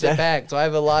large Take is it the down. bag? Do I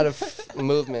have a lot of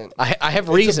movement? I have It's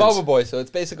a reasons. bubble boy, so it's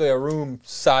basically a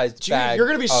room-sized bag. You're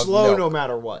gonna be of slow milk. no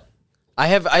matter what. I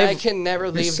have. I can never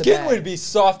Your leave the skin bag. would be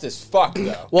soft as fuck,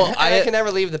 though. Well, I can never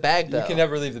leave the bag, though. You can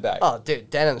never leave the bag. Oh, dude,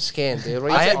 denim skin, dude.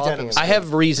 What are you I have, talking denim about? I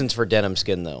have reasons for denim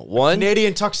skin though. One,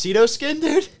 Canadian tuxedo skin,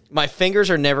 dude. my fingers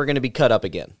are never going to be cut up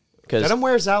again. Because Denim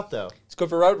wears out though. It's good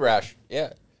for road rash.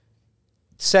 Yeah.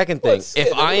 second Well, thing, it's- if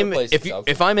it I'm replaces if itself.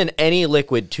 if I'm in any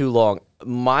liquid too long,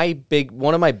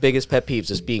 one of my biggest pet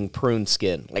peeves is being prune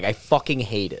skin. Like I fucking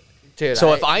hate it. Dude,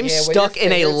 So if I'm when stuck your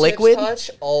in a fingertips liquid-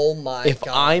 touch, oh my If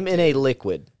god! I'm in a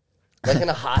liquid like in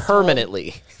a hot tub?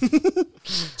 permanently,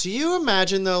 Do you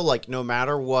imagine though, like no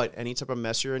matter what, any type of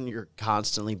mess you're in, you're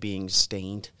constantly being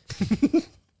stained?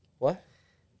 What?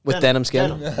 with denim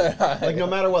skin. Denim. Like no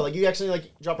matter what, like you actually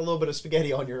like drop a little bit of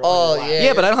spaghetti on your. Oh on your lap. yeah.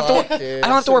 Yeah, but I don't have to. fuck, Wear, dude. I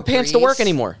don't have to wear Some pants to work grease.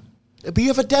 anymore. But you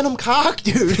have a denim cock,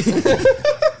 dude.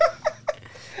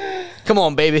 Come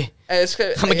on, baby. And it's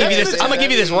good. I'm gonna give you this. I'm gonna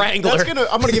give you this Wrangler.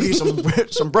 I'm gonna give you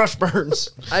some brush burns.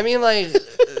 I mean, like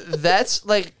that's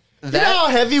like You know how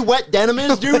heavy wet denim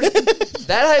is, dude?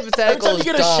 that hypothetical. Every time you is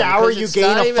get a dumb, shower, 'cause you it's gain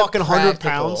not a even fucking 100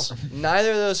 practical. pounds.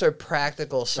 Neither of those are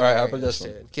practical right, scenarios. how about this one?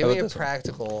 dude. Give How me about a this one?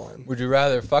 practical one. Would you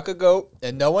rather fuck a goat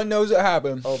and no one knows it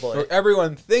happened? Oh, boy. Or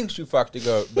everyone thinks you fucked a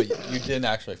goat, but you didn't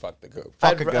actually fuck the goat.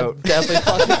 Fuck a goat. Definitely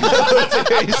fuck the goat.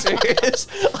 Dude. Are you serious?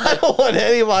 I don't want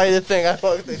anybody to think I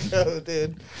fucked the goat,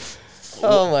 dude.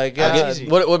 Oh my god.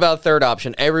 What about third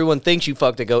option? Everyone thinks you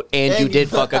fucked a goat, and you did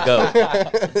fuck a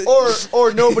goat.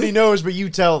 or nobody knows, but you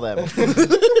tell them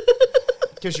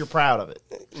because you're proud of it.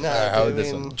 No, how dude, would this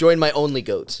I mean, one? Join my only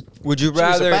goats. Would you She's a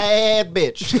rather? bad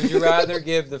bitch. Would you rather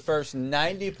give the first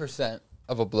 90%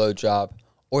 of a blowjob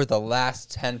or the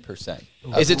last 10%?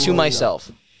 Is it to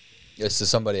myself? It's to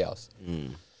somebody else.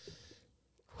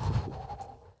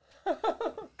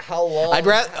 How long? I'd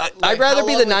rather how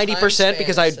be long the of a time 90% span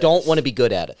because is I don't this? want to be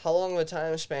good at it. How long of a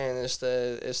time span is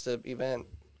the event?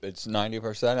 It's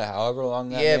 90% of however long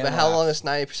that Yeah, man but how long lasts. is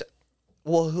 90%?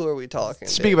 Well, who are we talking?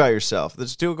 Speak dude? about yourself.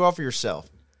 Let's go for yourself.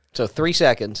 So 3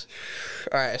 seconds.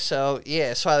 All right, so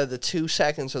yeah, so either the 2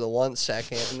 seconds or the 1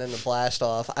 second, and then the blast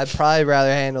off. I'd probably rather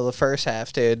handle the first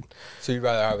half, dude. So you'd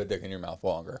rather have a dick in your mouth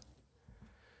longer.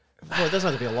 Well, it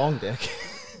doesn't have to be a long dick.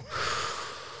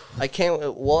 I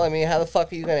can't. Well, I mean, how the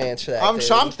fuck are you gonna answer that? I'm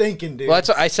dude? thinking, dude. Well, that's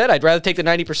what I said. I'd rather take the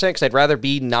 90% because I'd rather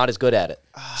be not as good at it.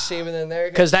 See, but then there.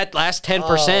 Because that last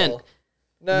 10%. Oh.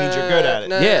 No, means you're good at it.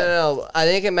 No, Yeah. no. I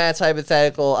think in Matt's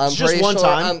hypothetical, I'm It's just pretty one sure.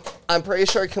 time. I'm pretty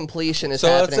sure completion is So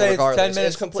let's happening say it's 10 regardless.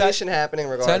 minutes- Is completion happening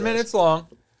regardless? 10 minutes long.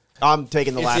 I'm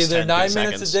taking the It's last either 10 9 seconds.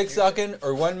 minutes of dick sucking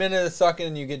or 1 minute of sucking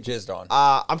and you get jizzed on.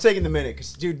 I'm taking the minute,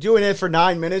 because, dude, doing it for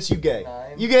 9 minutes, you gay.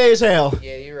 9? You gay as hell.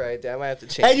 Yeah, you're right. I might have to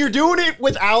change. And you're doing it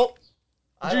without...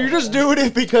 You're just doing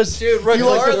it because Dude, you like the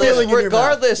regardless, feeling in your mouth.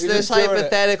 regardless, You're this just doing it.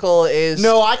 hypothetical is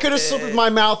No, I could have slipped with my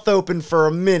mouth open for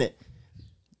a minute.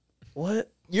 what?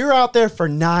 You're out there for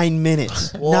 9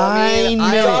 minutes. Well, I mean, 9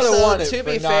 I minutes. gotta also, want it to for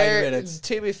be 9 fair, minutes.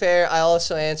 to be fair, I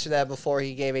also answered that before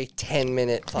he gave a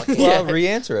 10-minute fucking Well,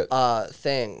 re-answer it.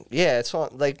 thing. Yeah, it's on,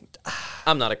 like,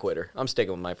 I'm not a quitter. I'm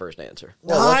sticking with my first answer.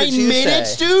 well, what did 9 you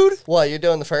minutes, say? dude? What, you're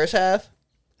doing the first half?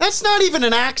 That's not even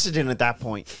an accident at that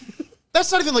point.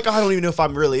 That's not even like, oh, I don't even know if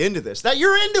I'm really into this. That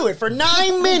you're into it for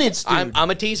 9 minutes, dude. I'm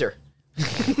a teaser.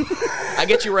 I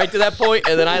get you right to that point,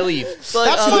 and then I leave. Like,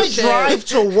 That's oh, my shit. drive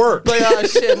to work. Like, oh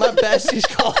shit, my bestie's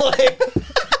calling.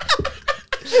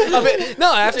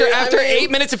 No, after Dude, I mean-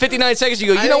 8 minutes and 59 seconds, you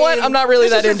go, you I know what? mean, I'm not really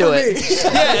that This into isn't it.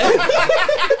 for me.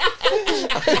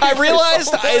 I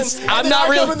realized I'm Then not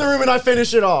I come in really. the room and I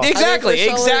finish it off. Exactly, I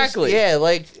mean, for some exactly. reason- Yeah,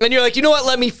 like, And you're like, you know what?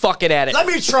 Let me fuck it at it. Let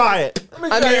me try it. I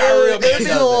mean, it would be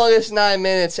the longest 9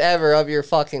 minutes ever of your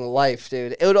fucking life,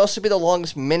 dude. It would also be the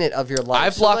longest minute of your life.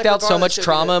 I've So, blocked like, out so regardless much if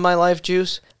trauma it- in my life,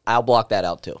 Juice. I'll block that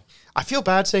out too. I feel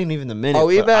bad saying even the minute. Oh,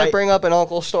 we but better I- bring up an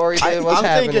uncle story, dude. What's I'm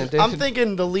happening, thinking, dude? I'm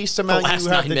thinking the least amount last you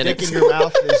have 9 the minutes. dick in your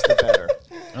mouth is the better.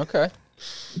 Okay.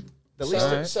 The least.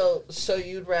 Alright. So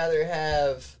you'd rather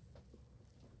have,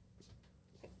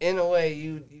 in a way,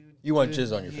 You want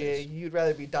jizz on your Yeah, face. you'd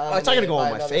rather be dominated. it's not gonna go by on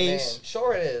my another face. man.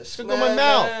 Sure, it is. It's gonna go in my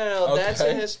mouth. No, that's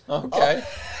in his. Okay.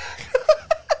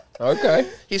 Okay.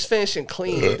 He's finishing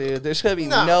clean, dude. There's gonna be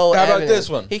No. no. How about evidence. this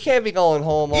one? He can't be going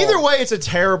home. Either all, way, it's a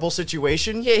terrible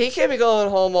situation. Yeah, he can't be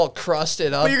going home all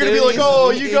crusted up. But you're gonna dude. be like, He's- oh,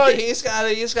 you got- He's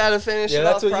gotta finish Yeah, it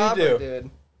that's off what you proper, do. dude.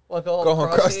 What, go home, Go home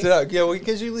crusty? crusted up. Yeah,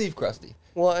 because you leave crusty.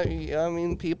 Well, I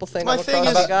mean, people think My I'm a thing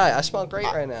crusty is- guy. I smell great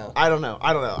right now. I don't know.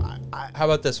 How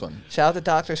about this one? Shout out to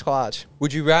Dr. Squatch.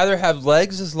 Would you rather have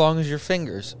legs as long as your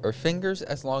fingers or fingers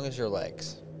as long as your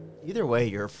legs? Either way,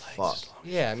 you're fucked.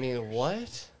 Yeah, I mean,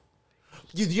 what?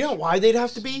 You know why they'd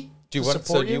have to be? Do you To want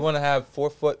support do you want to have 4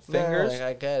 foot fingers No, like,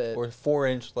 I get it. or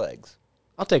 4-inch legs?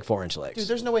 I'll take 4-inch legs. Dude,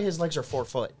 there's no way his legs are 4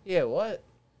 foot. Yeah, what?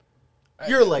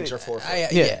 Your legs are 4 foot. Yeah.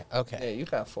 Yeah, Okay. you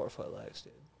got 4 foot legs,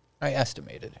 dude. I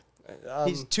estimated.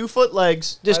 He's 2 foot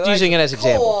legs. Just I like using it as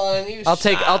example. Go on, you I'll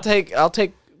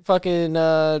take fucking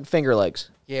finger legs.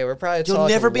 Yeah, we're probably You'll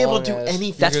talking never be able to do long as-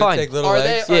 anything. That's You're gonna fine. Take little Are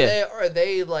legs? they? Yeah. Are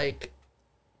they like?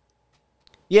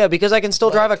 Yeah, because I can still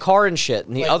drive a car and shit,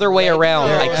 and the like other way legs, around,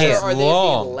 or I are can't. they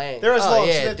long. length? They're as long,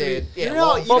 so Yeah, that dude. they- Yeah, you're not-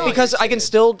 long you Well, know, fingers, because I can dude.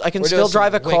 still We're doing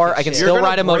drive a some car. wicked I can shit. still You're ride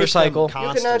a gonna break them motorcycle. You cannot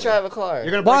constantly. drive a car.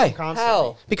 You're gonna Why? break them constantly.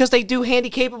 How? Because they do handy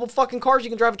capable fucking cars. You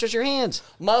can drive with just your hands.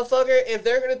 Motherfucker, if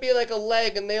they're gonna be like a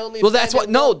leg and they only Well, that's bend what. at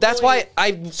No, one that's point, why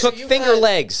I so took you finger got-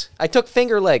 legs. I took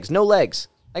finger legs, no legs.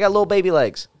 I got little baby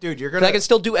legs. Dude, you're 'Cause gonna. I can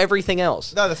still do everything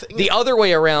else. No, the thing The is, other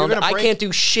way around, you're gonna I break- can't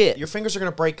do shit. your fingers are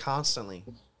gonna break constantly.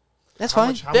 That's How fine.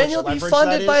 much- how Then much you'll be leverage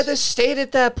funded that by is? the state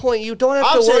at that point. You don't have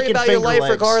I'm to worry taking about your finger life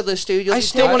legs. regardless, dude. You'll I be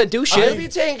still taken- wanna do shit. You'll be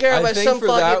taken care of I by think some for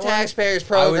that fucking one, taxpayers I would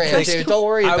program, take- dude. Don't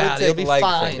worry I about would it. You'll take be leg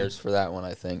fine. fingers for that one,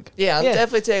 I think. Yeah, I'm Yeah.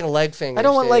 definitely taking leg fingers. I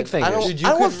don't want dude. leg fingers. I don't, Dude, you I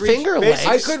don't could want reach- finger legs.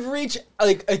 I could reach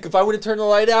like if I would have turned the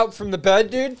light out from the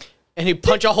bed, dude. And you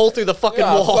punch a hole through the fucking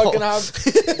Yeah, wall. fucking have,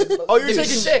 Oh, you're Dude,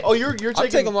 taking. sick. Oh, you're I'm taking.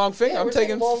 taking long finger. Yeah, I'm we're taking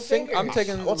taking long finger. I'm fingers.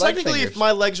 taking Well, leg technically, fingers. if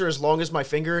my legs are as long as my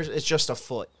fingers, it's just a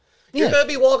foot. You're Yeah. gonna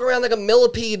be walking around like a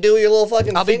millipede doing your little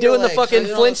fucking. I'll be finger doing the legs, fucking so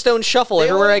you Flintstone shuffle they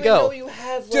everywhere I don't even know go. you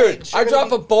have Dude, legs. I You're gonna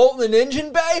drop a bolt in an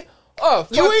engine bay. Oh,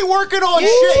 fuck. You ain't working on Yeah.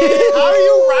 shit. How are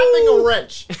you wrapping a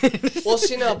wrench? Well,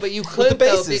 see, no, but you could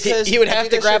though bases. because He would have to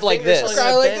because grab your like fingers this. are Guy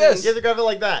gonna like bend. this. You have to grab it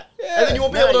like that, Yeah. and then you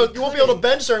won't be No, able to. you You won't be able to couldn't.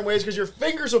 bend certain ways because your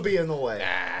fingers will be in the way.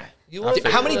 You wanna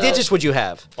How many figure it out. digits would you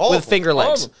have All with of them. finger All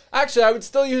legs? of them. Actually, I would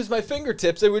still use my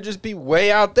fingertips. It would just be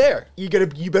way out there. You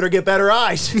better get better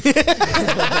eyes.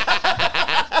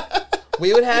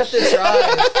 We would have to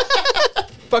drive.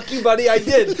 Fuck you, buddy. I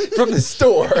did from the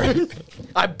store.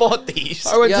 I bought these.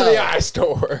 I went to Yo. the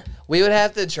iStore. We would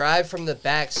have to drive from the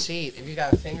back seat if you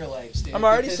got finger legs, dude. I'm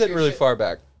already because sitting your really shit- far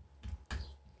back.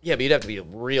 Yeah, but you'd have to be a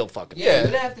real fucking. Yeah, Yeah. you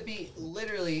would have to be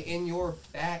literally in your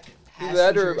back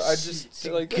That or passenger I seat. just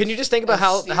like Can you just think about And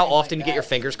how seating often like you get your that.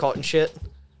 fingers caught in shit?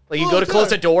 Like you Oh, go to close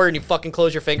good. the door and you fucking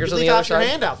close your fingers on Leave the other half your side.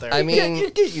 hand out there. I mean,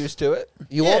 you get used to it.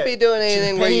 you Yeah. won't be doing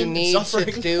anything where you Pain, need to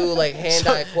suffering. do like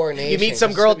hand-eye coordination. you meet some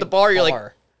 'cause girl it's at the gonna be bar, you're like-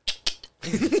 far.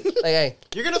 like, hey,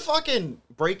 You're gonna fucking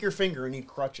break your finger and need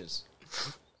crutches.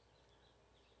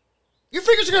 Your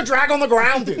fingers are gonna drag on the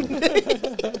ground, dude.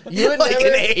 you would Like never,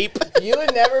 an ape. you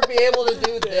would never be able to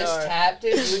do this tap,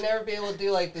 dude. You would never be able to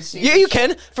do like the seat. Yeah, you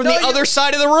can from No, the you- other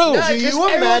side of the room. No, Do because you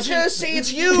everyone's imagine- gonna see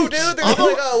it's you, dude. They're gonna be like, oh,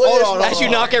 look Hold at on, this As you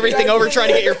motherfucker. knock everything over trying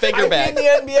to get your finger I'd back. be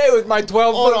in the NBA with my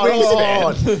 12 Hold foot on, hold on,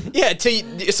 wingspan. hold on. Yeah,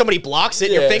 till somebody blocks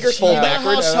it, your Yeah, fingers fall You know how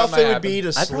backwards. that tough might it would happen. be to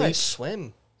I'd probably sleep?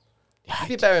 swim. You'd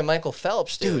be better than Michael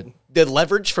Phelps, dude. The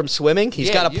leverage from swimming, he's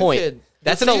Yeah, got a you point. could-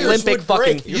 That's your an fingers Olympic would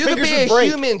break. fucking. Your You could fingers be would a break.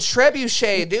 human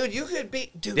trebuchet, dude. You could be,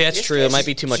 dude. That's this true. It guy's- might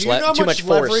be too much. Do you know how Too much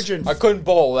force. leverage and I couldn't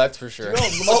bowl, that's for sure.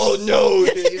 Oh no,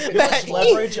 dude. You could how much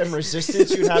leverage and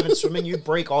resistance you'd have in swimming, you'd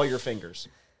break all your fingers.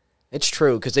 It's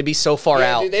true because they'd be so far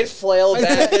yeah, out. dude, they'd flail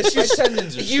back. My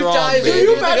tendons are You strong, dive baby. in, Can you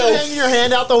dude, imagine go- hanging your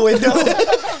hand out the window?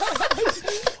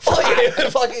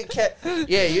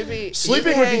 Yeah, you'd be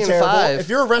Sleeping you'd would be hanging terrible. five. If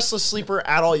you're a restless sleeper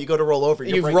at all, you go to roll over.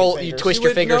 You roll, you twist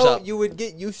your fingers up. You would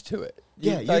get used to it.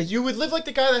 Yeah, Like, you would live like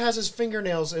the guy that has his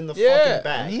fingernails in the yeah.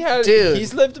 fucking And bag. Dude.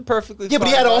 He's lived a perfectly Yeah, but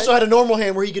he fine had also life. had a normal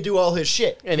hand where he could do all his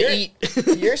shit. and You're- eat. Your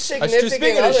That's true. significant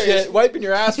Speaking of other, shit, wiping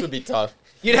your ass would be tough.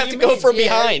 You'd have to you go mean- from yeah.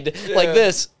 behind like Yeah.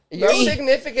 this. your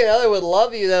significant other would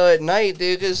love you though at night,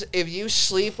 dude. Because if you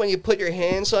sleep when you put your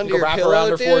hands under You your wrap pillow, around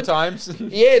her dude, 4 times.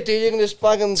 yeah, dude, you can just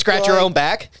fucking Scratch your own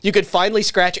back. You could finally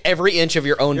scratch every inch of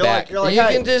your own You're back. like, you're like, You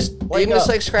hey, can just wake you can just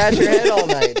up. like scratch your head all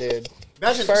night, dude.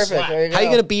 Imagine Perfect. slap. There you go. How you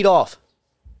gonna beat off?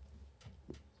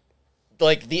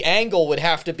 Like the angle would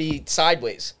have to be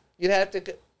sideways. You'd have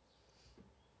to.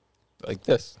 Like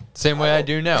this. Same way I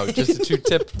do now. Just the two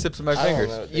tips of my I don't fingers.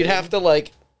 know, dude. You'd have to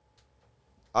like.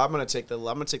 I'm gonna take the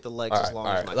legs as long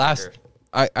as my Last.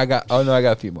 finger. I got. Oh no, I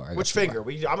got a few more. Which finger?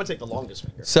 I'm gonna take the longest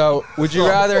finger. So, would you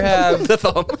rather have? The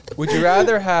thumb. Would you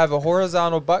rather have a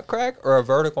horizontal butt crack or a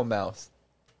vertical mouth?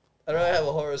 I'd rather have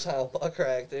a horizontal butt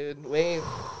crack, dude. Wait.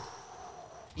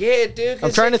 Yeah, dude. 'cause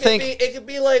I'm trying it to could think. Be, it could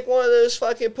be like one of those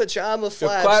fucking pajama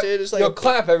flaps, dude. It's like you'll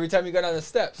clap every time you go down the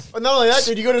steps. But not only that,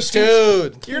 dude, you go to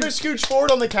scooch. dude. You're gonna scooch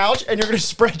forward on the couch and you're gonna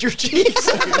spread your cheeks.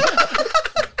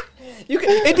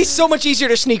 It'd be so much easier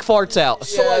to sneak farts out.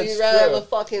 So Yeah, you'd it's rather have true. a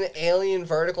fucking alien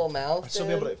vertical mouth? I'd still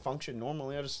be dude? able to function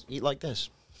normally. I just eat like this.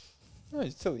 No,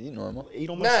 you still eat normal. Eat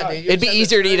on my Nah, side. dude. you It'd be just have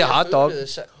easier to turn eat a your hot food dog. to the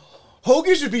side.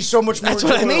 Hoagies would be so much more. That's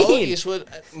what I enjoyable. mean. Hoagies would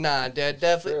nah, dude,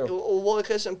 definitely. True. Well,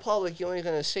 because in public you ain't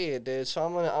gonna see it, dude. So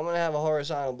I'm gonna have a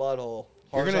horizontal butthole.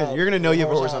 You're gonna know you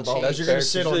have a horizontal cheek. butthole. You're gonna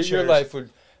sit on Your chairs. life would.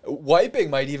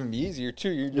 Wiping might even be easier too.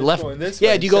 You're just Left. going this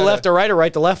Yeah. way Do you go instead left or right or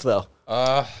right to left though?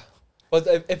 But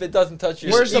if it doesn't touch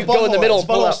your. Where's the you go in the butthole? middle Is and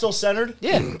the pull butthole out. still centered?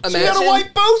 Yeah. So you gotta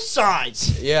wipe both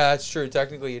sides. Yeah, that's true.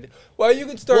 Technically, well, you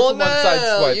could start Well, from no, one side,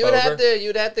 swipe you'd over.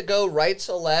 you'd have to go right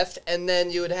to left, and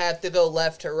then you would have to go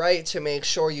left to right to make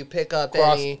sure you pick up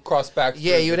any. cross back.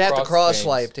 Yeah, through you'd the have to cross veins.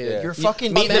 swipe, dude. Yeah. You're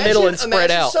fucking. meet in the middle and spread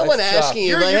imagine out. Someone That's tough. asking you,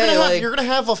 You're, like, you're, hey, gonna have, like, you're gonna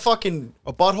have a fucking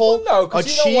a Well, butthole. no, a because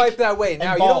you cheek, don't wipe that way. and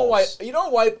Now you don't wipe. balls. You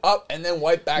don't wipe up and then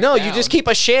wipe back. No, down. you just keep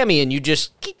a chamois and you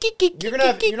just. You're gonna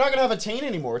have. You're not gonna have a taint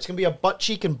anymore. It's gonna be a butt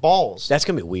cheek and balls. That's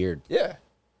gonna be weird. Yeah.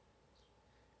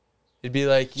 It'd be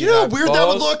like. Do you know how have weird that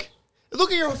would balls. look?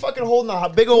 Look at your fucking holding a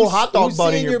big old hot dog who's bun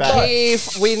in seeing your your back. butt?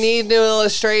 Keith, we need new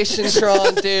illustrations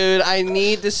drawn, dude. I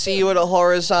need to see what a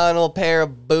horizontal pair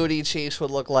of booty cheeks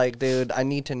would look like, dude. I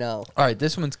need to know. All right,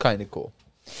 this one's kind of cool.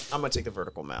 I'm gonna take the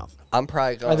vertical mouth. I'm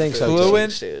probably going I think so, booty too. Fluent,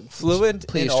 cheeks, dude. fluent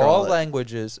Please in draw all it.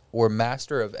 languages or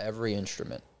master of every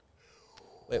instrument.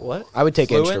 Wait, what? I would take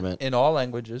Fluent instrument. in all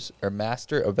languages or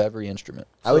master of every instrument.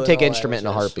 I would Fluent take in all instrument in a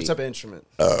languages. heartbeat. What's up, instrument?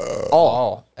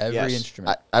 All every Yes.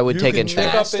 instrument. I would You take can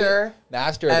instrument. pick up Master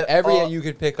master of at every. all- You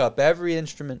could pick up every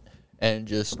instrument and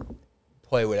just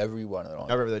play whatever you wanted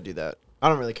on. I'd rather do that. I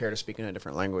don't really care to speak in a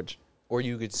different language. Or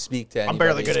you could speak to anybody. I'm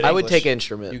barely good at I would English. take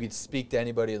instrument. You could speak to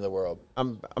anybody in the world.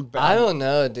 I don't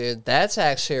know, dude. That's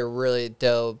actually a really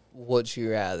dope would you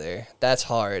rather. That's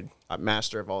hard. I'm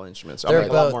master of all instruments. I'll They're make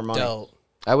a lot both more money. dope.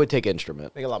 I would take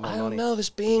instrument. Make a lot more I don't money. know,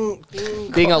 because being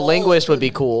Being a all- linguist would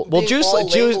be cool. Well, being Juice all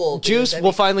lingual, dude, Juice that'd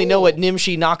will be finally know cool. what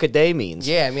Nimshi Nakaday means.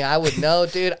 Yeah, I mean, I would know,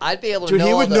 dude. I'd be able to Dude, know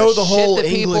he all would know the shit whole that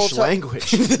people English talk-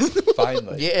 language.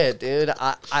 Finally. Yeah, dude.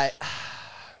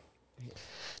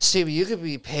 Steve, you could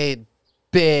be paid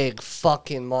big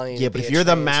fucking money. Yeah, to but be if a you're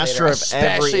the translator, master of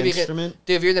every especially because- instrument-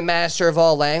 dude, if you're the master of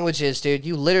all languages, dude,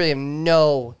 you literally have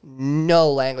no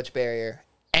language barrier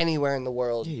anywhere in the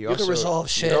world. Yeah, you can resolve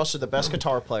shit. You're also the best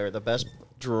guitar player, the best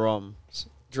drum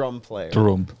player,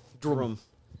 Drum.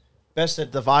 best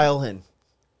at the violin.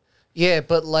 Yeah,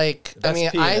 but like, I That's mean,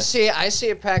 pianist. I see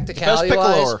it practicality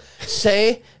wise.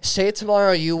 piccoloer. Say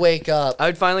tomorrow you wake up. I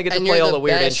would finally get to and play you're all the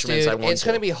weird best, instruments dude, I want it's to.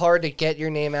 going to be hard to get your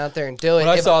name out there and do it. When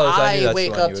I if saw this, I knew that's the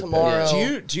wake one up you would pick.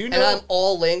 tomorrow, Do you and know- I'm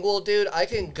all lingual, dude, I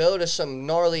can go to some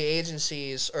gnarly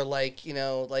agencies or like, you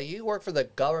know, like you work for the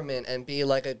government and be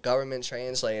like a government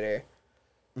translator.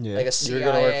 Yeah. Like a You're CIA.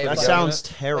 gonna work for the that fucking- sounds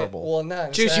terrible. Well,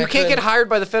 no. Juice, you can't get hired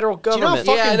by the federal you know government.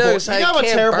 how Yeah, I fucking know. boring- 'Cause you I know how can't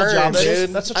terrible burn, job that is?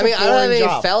 dude. That's such I mean, a I don't have boring any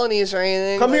job. felonies or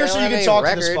anything. Come like, here I so don't you have can any talk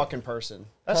to this record. fucking person.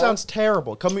 That sounds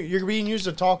terrible. Come here, you're being used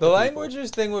to talk The to languages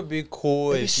thing would be cool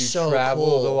It'd be if you so traveled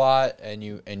cool. a lot and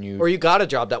you Or you got a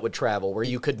job that would travel, where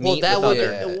you could Well, meet that with would.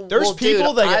 other. There's well, people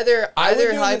dude, that- either I would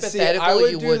do hypothetical I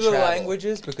would you do would the travel.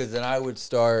 languages because then I would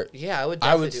start. Yeah, I would.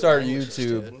 I would definitely do start languages,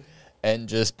 YouTube dude. and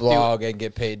just blog and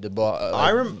get paid to blog.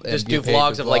 Just do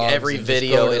vlogs of like every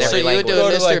video in So every you would do language. what Go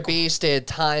to, Mr. like- Beast did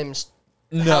times.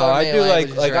 No, however I many do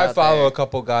languages like are I out follow there. a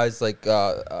couple guys like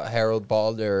Harold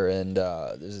Balder and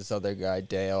there's this other guy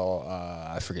Dale.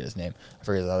 I forget his name. I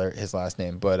forget his last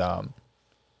name, but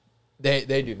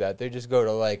they do that. They just go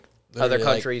to like Other literally,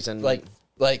 countries and- like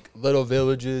little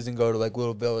villages and go to like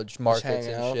little village markets hang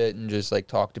and out. shit and just like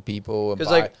talk to people and 'Cause,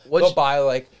 buy. like, what's- They'll buy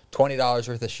like $20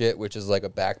 worth of shit, which is like a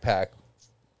backpack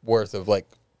worth of like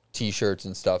T-shirts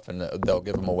and stuff, and they'll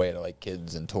give them away to like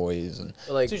kids and toys and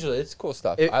Like, it's cool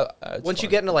stuff. It- It's once you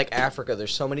fun. get into like Africa,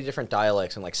 there's so many different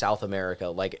dialects in like South America.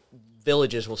 Like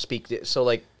villages will speak. So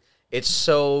like it's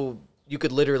so you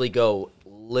could literally go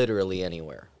literally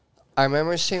anywhere. I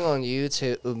remember seeing on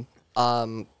YouTube,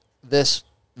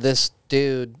 this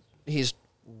dude, he's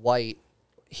white.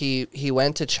 He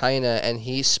went to China and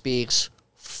he speaks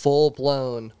full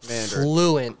blown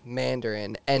fluent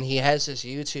Mandarin, and he has this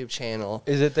YouTube channel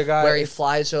Is it the guy where he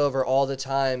flies over all the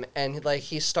time, and like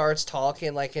he starts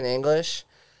talking like in English.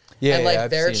 Yeah, and like I've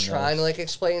they're seen trying to those. like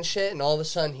explain shit, and all of a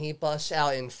sudden he busts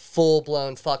out in full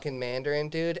blown fucking Mandarin,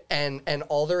 dude, and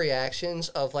all the reactions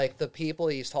of like the people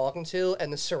he's talking to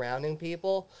and the surrounding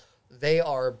people, they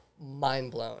are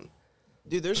mind blown.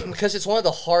 Dude, there's Because it's one of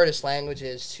the hardest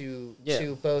languages to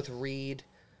both read,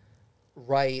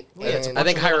 write, and, I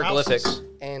think hieroglyphics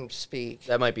and speak.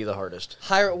 that might be the hardest.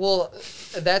 Well,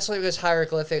 that's like because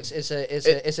hieroglyphics is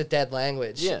a dead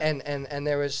language. Yeah. and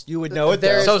there was You would know it,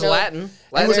 there though. is So is no- Latin. and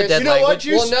Latin's a there's- dead You know what, language.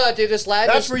 Juice? Well, no, dude, because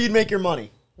Latin. That's where you'd make your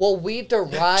money. Well, we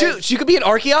derive. Juice, you could be an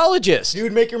archaeologist. You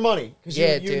would make your money because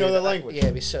Yeah, you dude, know that language. Yeah,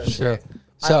 it'd be so Sure. sick.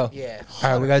 So, Yeah.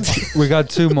 all right, we got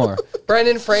two more.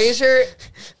 Brendan Fraser,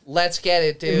 let's get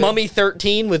it, dude. Mummy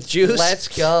 13 with Juice. Let's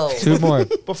go. Two more.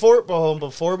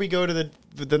 Before we go to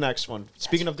the next one,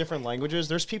 speaking of different languages,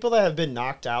 there's people that have been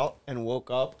knocked out and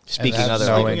woke up Speaking And other that's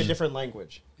speaking language. a different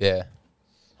language. Yeah.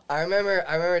 I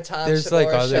remember Tom There's, Segura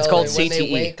like, other- showing It's called when they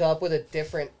CTE. wake up with a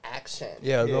different accent.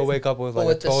 Yeah, they'll wake up with But like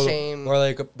with a the total, same- or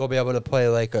like they'll be able to play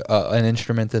like an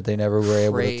instrument that they never were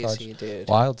able to touch. Crazy, dude.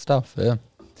 Wild stuff. Yeah.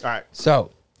 All right,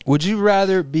 So, would you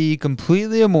rather be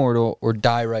completely immortal or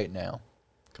die right now?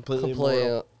 completely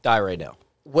immoral. Die right now.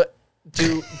 What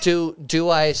do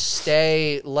I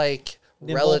stay like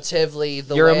relatively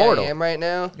the You're way immortal. I am right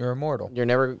now? You're immortal. You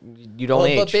don't Well,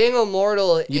 age. but being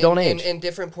immortal You don't age. in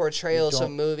different portrayals You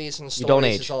of movies and You don't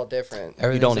stories age. is all different.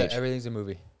 Everything's don't a, age. Everything's a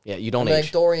movie. yeah, you don't Like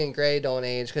age. Dorian Gray don't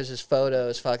age because his photo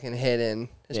is fucking hidden.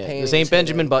 His Yeah, painting's this ain't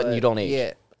Benjamin hidden, Button, but you don't age.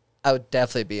 Yeah, I would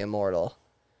definitely be immortal.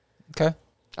 Okay.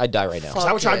 I'd die right now. Fuck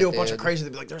I would try to yeah, do a bunch of dude. crazy.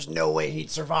 They'd be like, "There's no way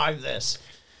he'd survive this."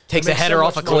 Takes a makes so header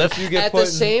off a much money. cliff. You get At put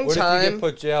the same what if you time- get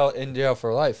put in jail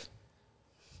for life?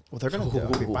 Well, they're gonna do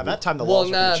it. By that time, the Well, laws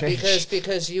are nah, gonna change.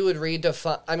 because you would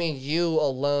redefine. I mean, you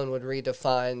alone would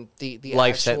redefine the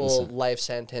Life actual sentence. life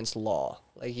sentence law.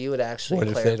 Like you would actually. What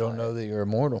if they don't clarify know it. that you're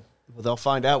immortal? Well, they'll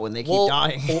find out when they keep Well,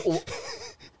 dying.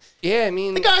 Yeah, I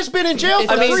mean, The guy's been in jail It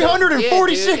for doesn't-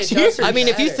 346 yeah, dude, it years. doesn't I mean,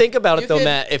 if you matter. think about it, You though, could-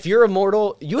 Matt, if you're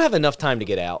immortal, you have enough time to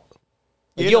get out.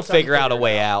 You You'll enough time to figure out a figure it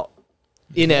way out.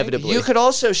 Inevitably. you could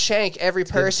also shank every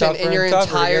person tougher in your and tougher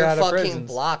to get entire out of fucking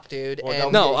prisons. block, dude. Well,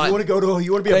 and No, you I- want to go to?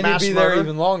 You want to be a Then you'd mass be there murderer?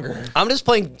 even longer.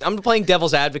 I'm playing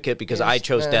devil's advocate because I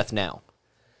chose nah. death now.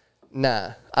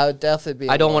 nah, I would definitely be.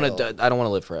 I don't want immortal. to. I don't want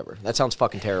to live forever. That sounds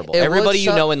fucking terrible. It would Everybody you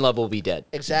suck- know and love will be dead.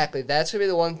 Exactly. That's gonna be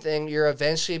the one thing you're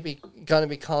eventually gonna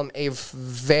become a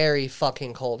very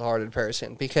fucking cold-hearted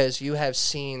person because you have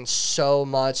seen so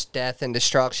much death and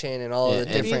destruction and all Yeah, the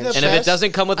and- different. the And if it best-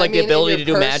 doesn't come with I like mean, the ability in to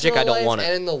your do magic, I personal don't want life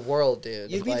it. And in the world, dude.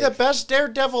 You'd be Like, the best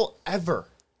daredevil ever.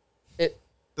 it-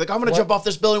 Like, I'm gonna jump off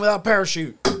this building without a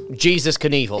parachute. Jesus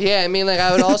Knievel. Yeah, I mean, like,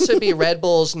 I would also be Red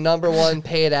Bull's #1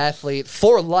 paid athlete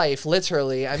for life,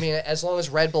 literally. I mean, as long as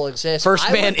Red Bull exists. First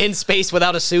I man would, in space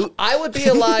without a suit. I would be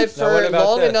alive Now, what for about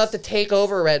long this? enough to take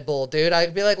over Red Bull, dude.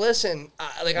 I'd be like, listen,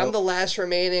 I'm the last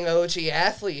remaining OG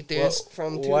athlete, dude,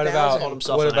 from 2000. What about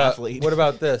himself what an about athlete. what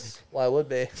about this? Well, I would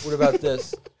be. What about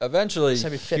this? Eventually,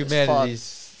 I'd be fit as humanity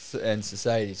and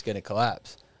society is going to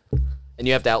collapse. And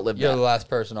you have to outlive You're that. the last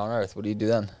person on Earth. What do you do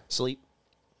then? Sleep.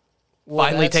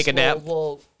 Finally that's- take a nap.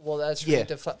 Well, that's Yeah.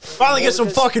 what Finally get some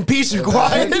is- fucking peace and It's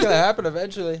quiet. going to happen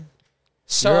eventually.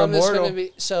 So You're I'm just immortal. gonna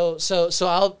be so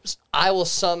I will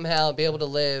somehow be able to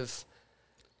live.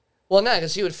 Well, no,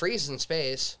 because you would freeze in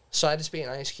space, so I'd just be an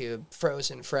ice cube,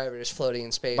 frozen forever, just floating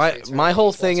in space. for eternity. My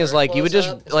whole thing Once is Earth like you would blows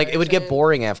just up, is like that it would get insane?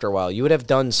 boring after a while. You would have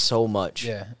done so much.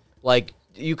 Yeah. Like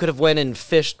you could have went and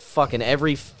fished fucking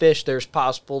every fish there's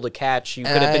possible to catch. You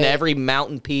could have been to every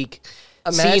mountain peak,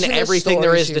 Imagine seen the everything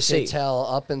there stories is you to could see. tell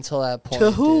up until that point.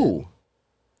 To who?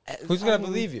 Who's going to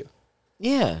believe you?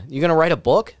 Yeah, you gonna write a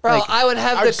book? Bro, Like, I would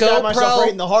have I the would stab myself right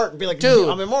in GoPro. the heart and be like, Dude.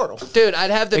 I'm immortal. Dude,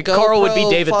 I'd have the Like, GoPro Carl would be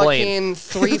David Blaine.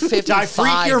 fucking 355. Did I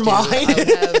freak your dude.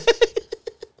 mind?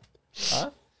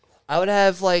 I would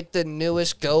have like the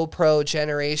newest GoPro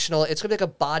generational. It's gonna be like a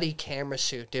body camera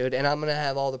suit, dude, and I'm gonna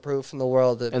have all the proof in the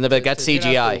world. That, And they'll be like, "That's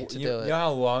CGI." to You do know it.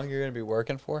 how long you're going to be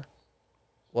working for?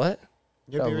 What?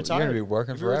 You'll be You're retired. gonna be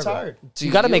working You'll be forever. retired. Do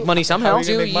You got to make money somehow. How are you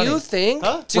Do gonna make money? you think?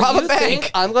 Huh? Do Rob a you bank.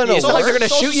 think I'm gonna? It's not like work? they're gonna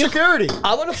Social shoot you. Security.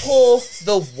 I'm gonna pull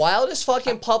the wildest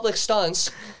fucking public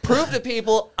stunts, prove to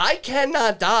people I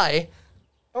cannot die.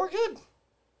 We're good.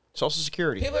 Social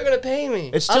Security. People are gonna pay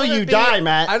me. It's I'm till gonna you be- die,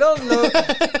 Matt. I don't know.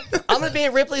 I'm gonna be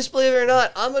at Ripley's Believe It or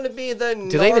Not. I'm gonna be the.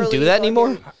 Do they even do that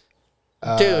anymore?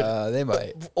 Dude. They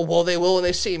might. Well, they will when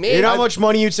they see me. You know how much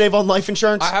money you'd save on life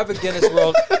insurance? I have a Guinness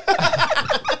World.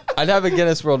 I'd have a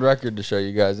Guinness World Record to show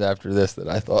you guys after this that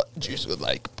I thought Juice would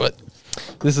like, but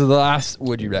this is the last.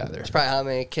 Would you rather? It's probably how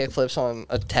many kickflips on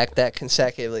a tech deck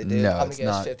consecutively, dude. No, I'm it's gonna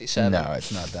guess not. 57. No,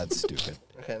 it's not that stupid.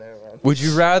 Okay, never mind. Would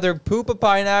you rather poop a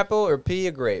pineapple or pee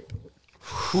a grape?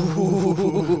 I'm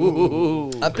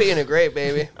peeing a grape,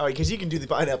 baby. Oh, because you can do the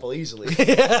pineapple easily.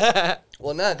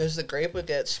 Well, no, because the grape would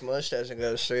get smushed as it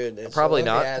goes through. Dude. Probably so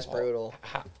it wouldn't not. be as brutal.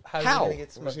 How?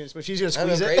 She's gonna I know, squeeze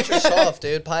it. grapes are soft,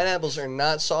 dude. Pineapples are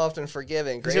not soft and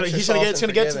forgiving. Grapes He's gonna are soft get and to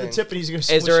the forgiving. tip and he's gonna. Is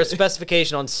there a squish it.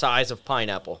 specification on size of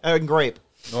pineapple? And grape.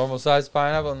 Normal sized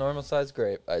pineapple, normal sized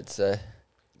grape. I'd say.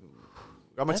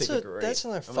 I'm gonna That's, take the grape. that's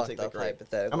another I'm gonna fucked take the up grape.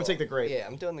 hypothetical. I'm gonna take the grape. Yeah,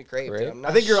 I'm doing the grape. Grape? Dude. I'm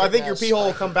not I think your shitting pee hole will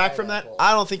out come back from that. pineapple.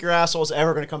 I don't think your asshole is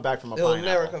ever gonna come back from a It'll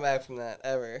pineapple. never come back from that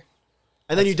ever.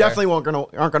 And then you That's definitely aren't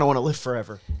gonna want to live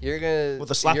forever. You're gonna With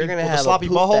a sloppy- You're gonna with a have sloppy a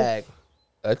poop butthole? bag.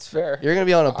 That's fair. You're gonna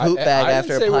be on a poop I- bag I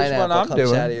after didn't say a which one pineapple I'm comes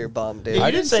doing. out of your bum, dude. Yeah, I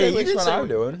you didn't didn't say- say you which didn't one say I'm what-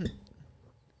 doing.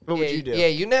 What would you do? Yeah,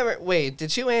 you never. Wait,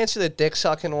 did you answer the dick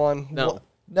sucking one? No.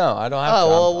 No, I don't have to. Oh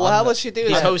well, I'm how the- about you do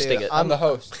He's that? hosting dude? it. I'm the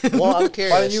host. Well, I'm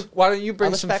curious. Why don't you bring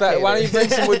I'm a some spectator. Why don't you bring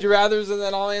some would you rather's and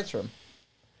then I'll answer them.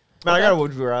 Man, I got a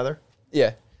would you rather.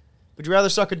 Yeah. Would you rather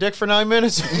suck a dick for 9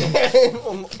 minutes?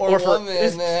 or for- woman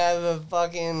and then have a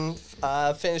fucking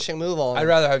finishing move on. I'd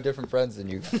rather have different friends than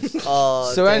you guys.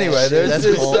 Oh, So damn, anyway, dude, there's that's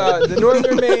this cool. the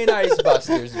Northern Maine Ice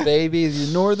Busters, baby.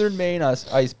 The Northern Maine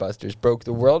Ice Busters broke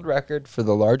the world record for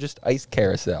the largest ice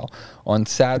carousel on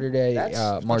Saturday,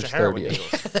 March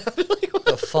 30th.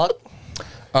 the fuck.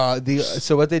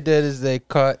 So what they did is they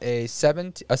cut a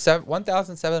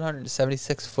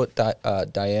 1,776 foot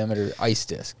diameter ice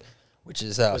disc, which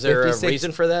is Was there a 56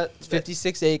 reason for that?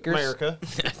 56 acres, America.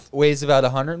 weighs about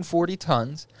 140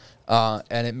 tons,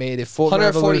 and it made a full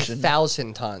revolution.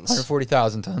 140,000 tons.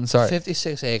 140,000 tons. Sorry.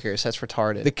 56 acres. That's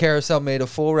retarded. The carousel made a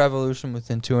full revolution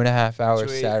within 2.5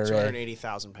 hours Saturday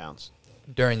 280,000 pounds.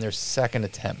 during their second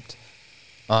attempt.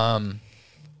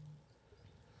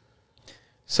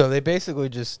 So they basically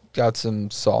just got some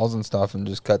saws and stuff and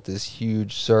just cut this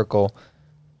huge circle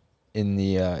in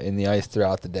the ice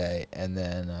throughout the day, and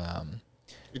then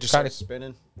You just Kinda- started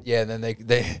spinning. yeah, and then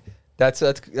they that's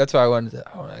why I wanted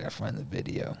to. Oh, I gotta find the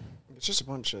video. It's just a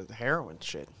bunch of heroin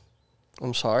shit.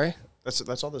 I'm sorry.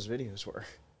 That's all those videos were.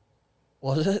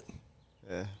 Was it?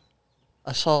 Yeah.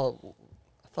 I thought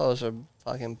it was a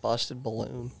fucking busted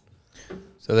balloon.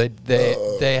 So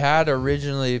they had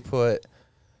originally put.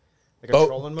 Like a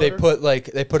trolling motor?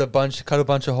 They cut a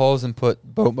bunch of holes and put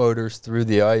boat motors through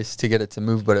the ice to get it to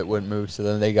move, but it wouldn't move. So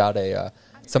then they got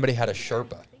somebody had a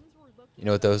Sherpa. You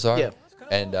know what those are? Yeah.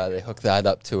 And they hooked that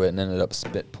up to it and ended up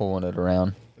pulling it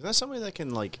around. Is that somebody that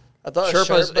can like I thought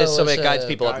Sherpa is somebody that was guides a-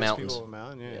 people up guides mountains. people up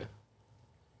mountain? Yeah.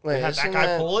 Wait, They had that isn't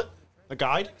guy pull it? A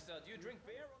guide?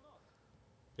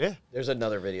 Yeah. There's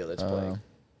another video that's playing.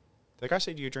 That guy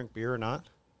said, "Do you drink beer or not?"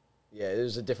 Yeah,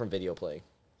 there's a different video playing.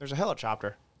 There's a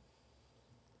helicopter.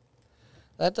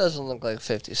 That doesn't look like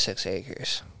 56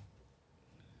 acres.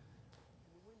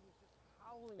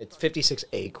 It's 56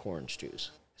 acorns juice.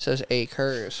 It says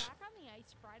acres.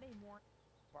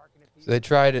 So they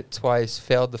tried it twice,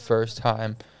 failed the first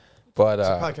time, but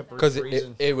probably kept because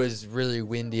freezing. it was really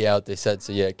windy out, they said,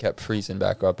 so yeah, it kept freezing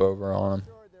back up over on them.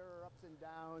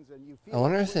 I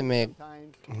wonder if they make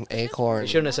acorn. You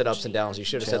shouldn't have said ups and downs. You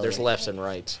should have said there's lefts and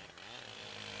rights.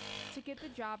 To get the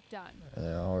job done.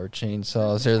 Or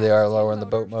chainsaws. Here they are lowering the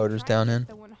boat motors down in.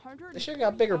 They should have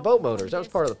got bigger boat motors. That was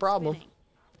part of the problem.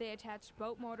 They attached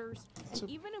boat motors and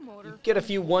even a motor. Get a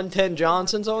few 110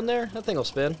 Johnsons on there, that thing will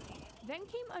spin. Then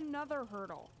came another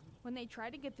hurdle. When they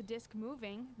tried to get the disc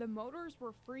moving, the motors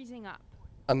were freezing up.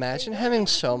 Imagine having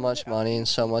so much money and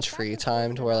so much free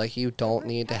time to where like you don't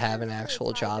need to have an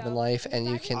actual job in life and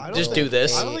you can Just do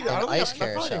this. I don't think, an I don't ice think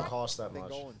that probably didn't carousel. cost that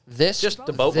much. This Just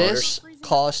the boat this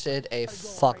costed a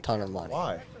fuck ton of money.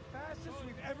 Why?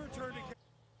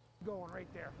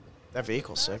 That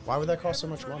vehicle's sick. Why would that cost so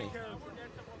much money?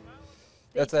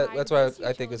 That's why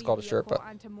I think it's called a Sherpa.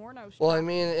 Well, I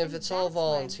mean, if it's all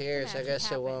volunteers, I guess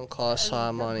it won't cost a lot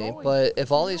of money. But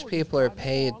if all these people are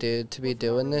paid, dude, to be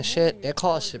doing this shit, it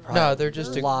costs you probably No, they're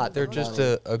just a lot. they're of just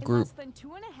money. a group.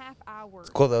 It's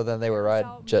Cool though. Then they were riding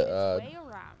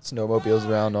snowmobiles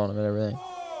around on them and everything.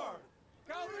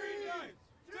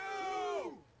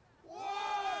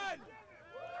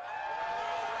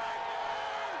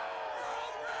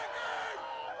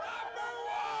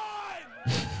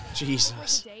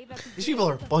 Jesus. These people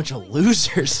are a bunch of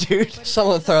losers, dude.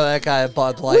 Someone throw that guy a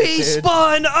Bud Light, dude.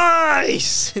 spun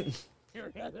ice!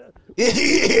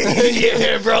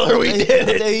 Yeah, brother, we did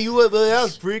it. Hey, you went to the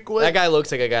house, freak. That guy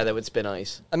looks like a guy that would spin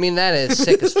ice. I mean, that is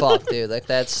sick as fuck, dude. Like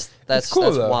that's cool,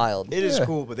 that's though. wild. It is Yeah.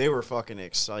 cool, but they were fucking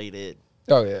excited.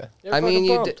 Oh yeah. They're I mean, fucking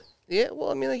you pumped. did. Yeah,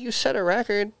 well, I mean, like you set a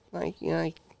record, like you know,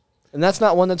 like, And that's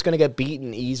not one that's going to get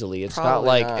beaten easily. It's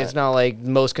Probably it's not. not like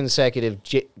most consecutive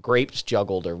grapes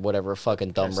juggled or whatever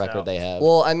fucking dumb record they have.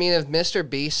 well, I mean, if Mr.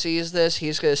 Beast sees this,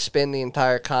 he's gonna spin the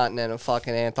entire continent of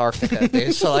fucking Antarctica,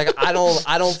 dude. So like, I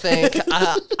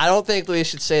don't think we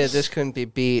should say that this couldn't be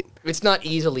beat. It's not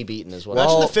easily beaten, is what Imagine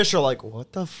Well- the fish are like,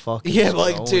 what the fuck? Yeah, is but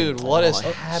like, going dude, what is on?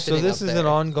 happening? So this up is there? an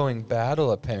ongoing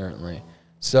battle, apparently.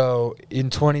 So in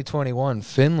 2021,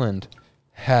 Finland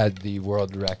had the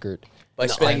world record. by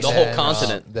spinning the whole Then,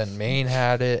 continent. Then Maine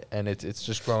had it, and it's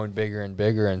just growing bigger and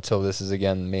bigger until this is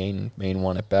again Maine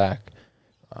won it back.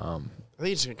 I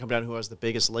think it's gonna come down to who has the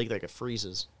biggest lake that it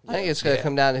freezes. I think it's gonna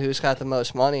come down to who's got the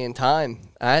most money and time.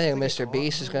 I think Mr.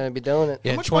 Beast is gonna be doing it.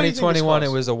 Yeah, in much money do you think this 2021 it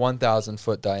costs? was a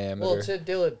 1,000-foot diameter. Well, to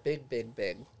do it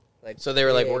big. Like So they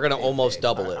were like, big, we're going to big, almost big.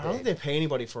 double I it. don't think they pay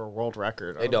anybody for a world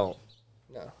record. They don't.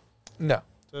 No. no,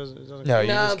 It doesn't no, you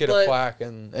Nah, just get a but- plaque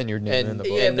and your name in the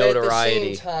book. Yeah, And but at notoriety.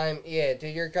 the same time, yeah,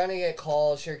 dude, you're gonna get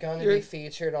calls. You're gonna be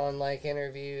featured on like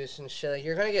interviews and shit. Like,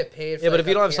 you're gonna get paid. For, Yeah, but like, if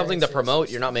you don't have something to appearances promote,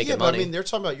 and you're not stuff. making Yeah, but money. I mean, you're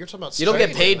talking about. You don't get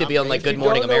straight, paid to not be on, like, paid. Good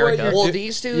Morning don't know what America. you're Well, do-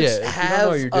 these dudes yeah, if you don't know have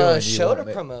what you're doing, a you show won't to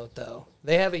make- promote, though.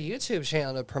 They have a YouTube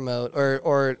channel to promote,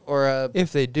 or a.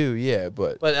 If they do, yeah,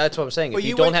 but But that's what I'm saying. Well, If you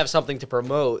you don't went- have something to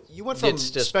promote, You went from it's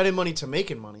just spending money to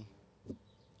making money.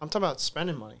 I'm talking about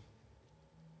spending money.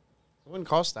 It wouldn't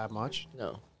cost that much.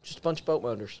 no, just a bunch of boat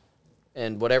motors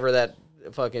and whatever that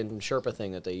fucking Sherpa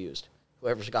thing that they used.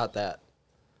 Whoever's got that,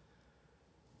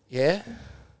 Yeah,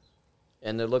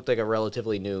 and it looked like a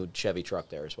relatively new Chevy truck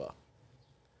there as well.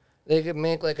 they could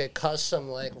make like a custom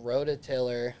like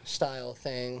rototiller style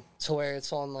thing to where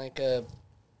it's on like a.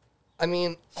 I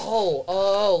mean,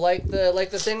 like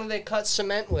the thing that they cut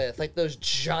cement with, like those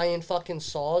giant fucking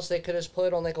saws. They could just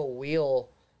put on like a wheel,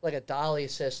 like a dolly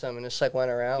system, and just like went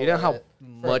around. You know with how it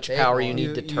for a much big power you one.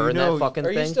 need to You turn know- that fucking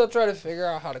are you thing? still trying to figure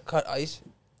out how to cut ice?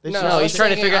 No, No, I he's was trying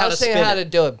to thinking- figure out I how was to thinking spin how it. to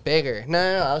do it bigger. No,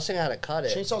 I was thinking how to cut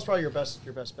it. Chainsaw's probably your best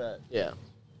bet. Yeah.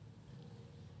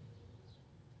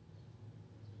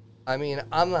 I mean,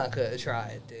 I'm not gonna try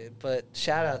it, dude. But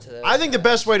shout out to those. I think the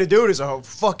best way to do it is a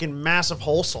fucking massive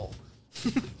hole saw.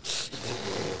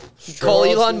 Call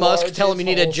World's Elon Musk, tell him you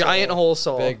need a largest giant hole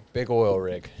saw. Big oil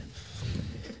rig.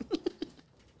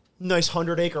 Nice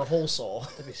 100-acre hole saw.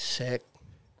 That'd be sick.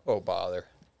 Oh bother.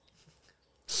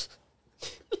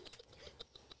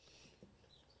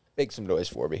 Make some noise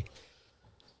for me.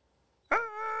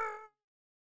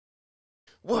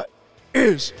 What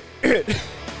is it?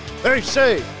 They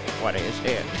say. What is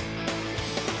it?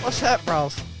 What's that, bro?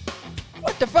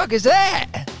 What the fuck is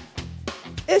that?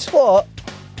 It's what?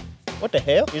 What the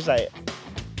hell is that?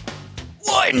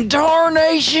 What in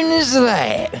tarnation is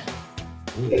that?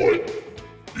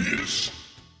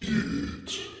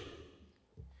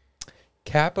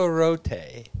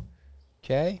 Capirote.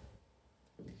 Okay.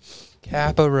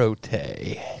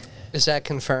 Capirote. Does that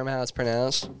confirm how it's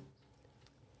pronounced?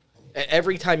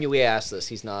 Every time we ask this,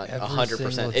 he's not Every 100%.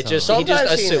 single It time. just he just Sometimes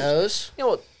he assumes. knows. You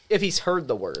know, if he's heard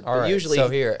the word, All but right. usually So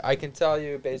here, I can tell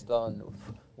you based on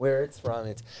where it's from.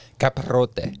 It's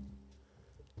capirote.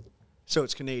 So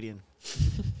it's Canadian.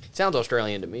 sounds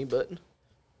Australian to me, but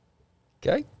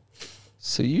Okay.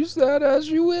 So use that as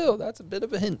you will. That's a bit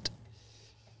of a hint.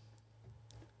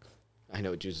 I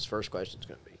know what Juice's first question is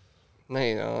going to be. No,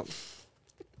 you don't.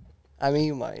 I mean,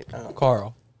 you might. I don't.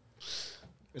 Carl.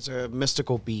 It's a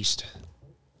mystical beast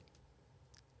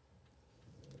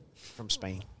from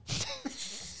Spain.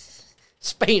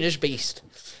 Spanish beast.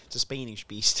 It's a Spanish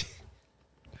beast.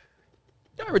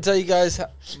 Did I ever tell you guys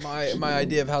my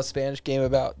idea of how Spanish came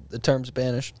about, the term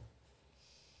Spanish?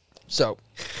 So,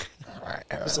 all right.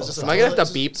 Am I going to have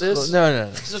to beep this? No.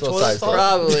 Is It's it a little toilet side story.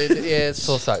 Probably, yeah. It's a It's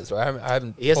little side story. I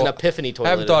haven't He has an thought- epiphany toilet.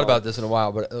 I haven't at thought home. about this in a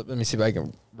while, but let me see if I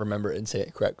can remember it and say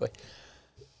it correctly.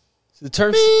 So the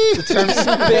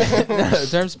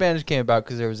term Spanish came about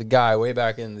because there was a guy way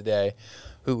back in the day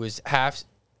who was half.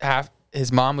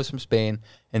 His mom was from Spain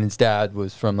and his dad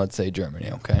was from, let's say,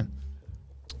 Germany. Okay,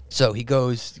 so he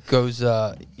goes.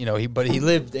 But he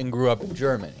lived and grew up in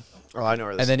Germany. Oh, I know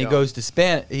where this And then is he going.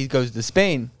 goes to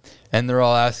Spain, and they're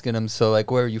all asking him, so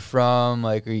like, where are you from?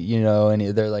 Like, and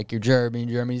they're like, you're German.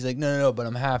 He's like, no, but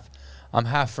I'm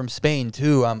half from Spain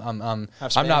too. I'm not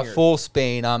Spaniard. full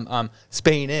Spain. I'm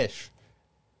Spanish.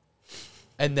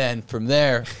 And then from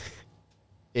there,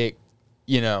 if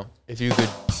you could,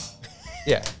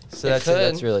 yeah. So that's it. could.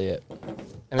 That's really it.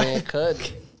 I mean, it could.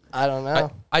 I don't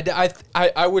know.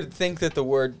 I would think that the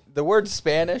word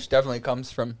Spanish definitely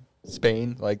comes from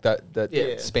Spain, like that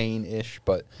Yeah. Spain-ish,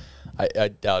 but I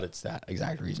doubt it's that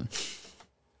exact reason.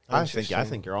 I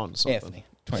think you're on to something. Anthony,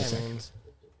 20 I mean, seconds.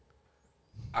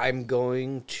 I'm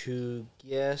going to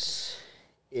guess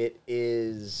it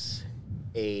is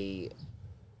a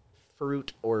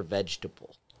fruit or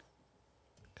vegetable.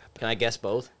 Can I guess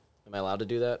both? Am I allowed to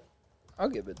do that? I'll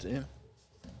give it to you.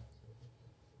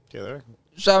 Okay, there.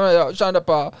 Shut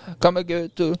up, come and give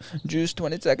it to Juice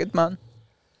 20 seconds, man.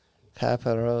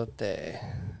 Capirote.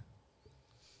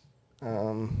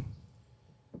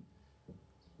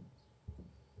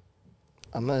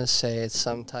 I'm gonna say it's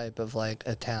some type of like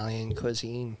Italian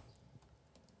cuisine.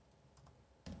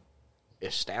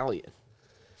 A stallion.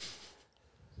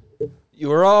 You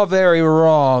were all very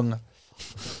wrong.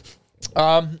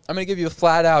 I'm gonna give you a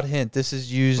flat out hint. This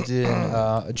is used in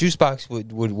a juice box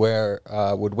would wear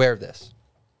this.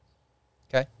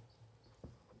 Okay.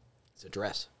 It's a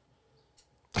dress.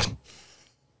 I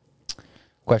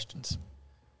Questions.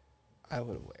 would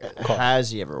wear it.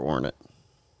 Has he ever worn it?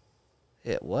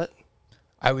 Yeah, what?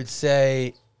 I would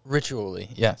say ritually,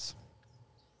 yes.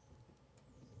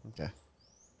 Okay.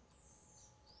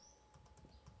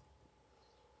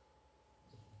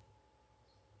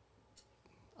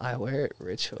 I wear it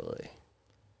ritually.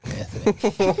 Anthony.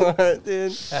 What,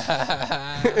 dude?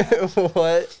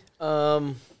 What?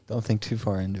 Don't think too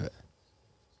far into it.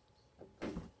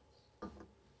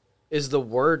 Is the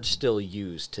word still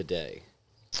used today?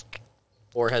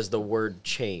 Or has the word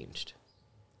changed?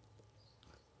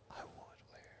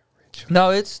 No,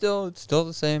 it's still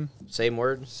the same. Same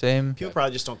word? Same. People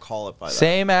probably just don't call it by that.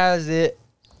 Same as it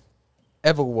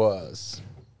ever was.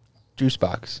 Juice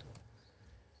box.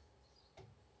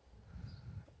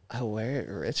 I wear it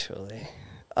ritually.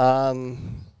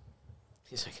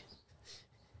 He's like,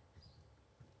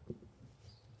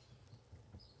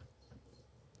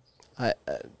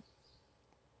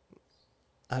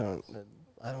 I don't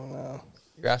know.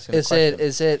 You're asking. Is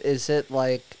it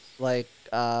like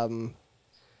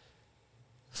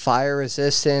fire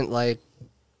resistant? Like,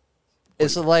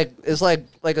 is it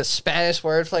like a Spanish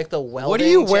word for like the welding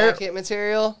you wear- jacket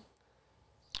material?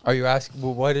 Are you asking?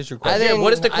 Well, what is your I question? think,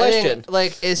 what is the I think, question?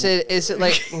 like,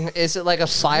 is it like a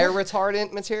fire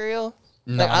retardant material?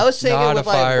 Not, I was thinking not with, a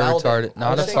like, fire welding. retardant. I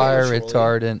Not was a thinking fire ritually.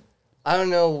 retardant. I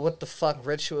don't know what the fuck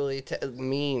ritually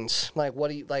means. Like, what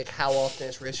do you like? How often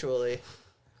is ritually?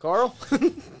 Carl?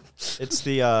 It's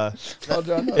the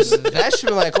That should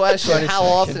be my question. How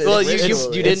often is Well, you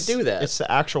ritually? didn't do that. it's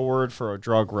the actual word for a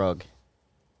drug rug.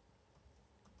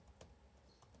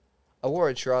 I wore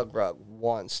a drug rug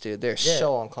once, dude. They're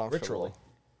so uncomfortable. ritually.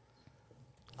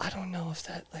 I don't know if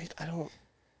that I don't.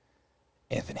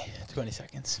 Anthony, 20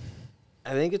 seconds.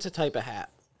 I think it's a type of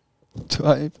hat.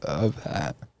 Type of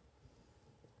hat.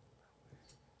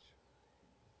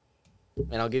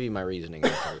 And I'll give you my reasoning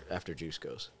after Juice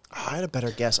goes. I had a better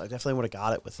guess. I definitely would have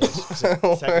got it with this. 'cause it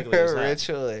technically is that.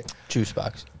 Ritually. Juice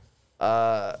box.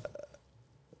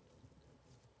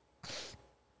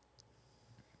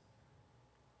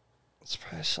 It's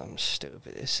probably something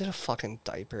stupid. Is it a fucking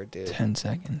diaper, dude? 10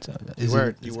 seconds. You wear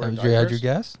Had your diapers?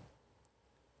 guess?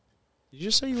 Did you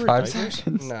just say you were 5 diapers?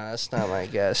 seconds. No, that's not my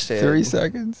guess, dude. 3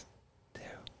 seconds.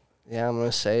 Yeah, I'm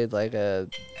gonna say like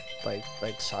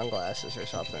sunglasses or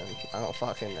something. I don't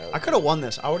fucking know. I could have won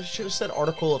this. I should have said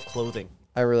article of clothing.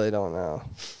 I really don't know.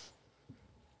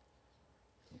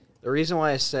 The reason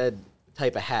why I said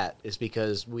type of hat is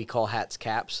because we call hats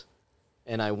caps,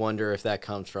 and I wonder if that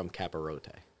comes from capirote.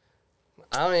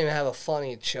 I don't even have a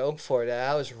funny joke for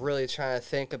that. I was really trying to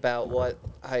think about what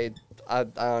I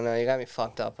don't know. You got me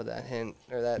fucked up with that hint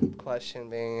or that question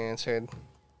being answered.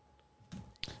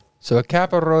 So a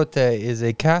capirote is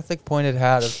a Catholic pointed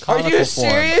hat of Are conical you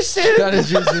form serious, dude? that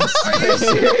is used in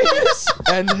Serious?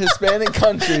 and Hispanic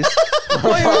countries.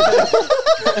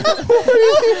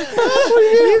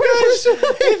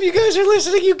 If you guys are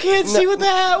listening, you can't see what the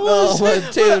hat was.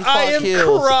 but dude, I fuck am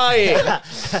you. crying.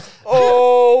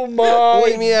 Oh my! What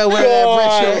do you mean I wear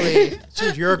that ritually?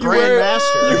 Dude, you're a You wear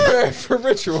grandmaster. it for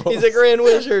rituals. He's a grand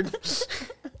wizard.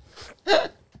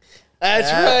 That's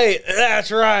Yeah. right.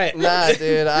 That's right. Nah,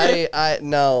 dude, I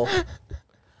no.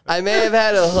 I may have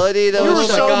had a hoodie that You was were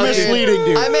stuck so on here. misleading,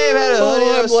 dude. I may have had a hoodie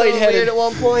that I'm was so lightheaded. weird at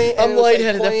one point. I'm and it was,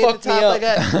 lightheaded. That pointy at fucked the me top up. like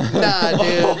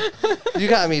that. Nah, dude. You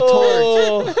got me torqued.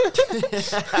 Oh.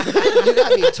 You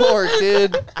got me torqued,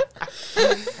 dude.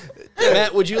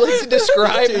 Matt, would you like to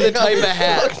describe Dude, the you got type me of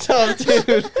hat? fucked up,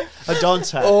 dude. A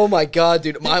dunce hat. Oh my god,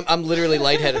 dude! I'm literally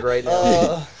lightheaded right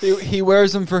now. He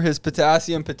wears them for his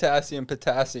potassium meetings.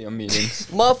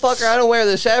 Motherfucker, I don't wear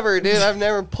this ever, dude. I've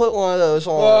never put one of those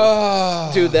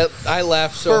on. Dude, that I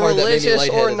laughed so For hard that made me religious or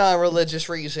lightheaded. non-religious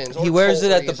reasons. He or wears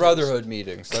cult it at the reasons. Brotherhood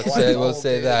meetings. Let's Why say not, we'll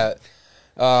say dude? that.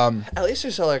 At least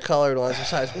there's other colored ones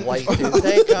besides white, dude.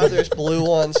 Thank God there's blue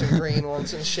ones and green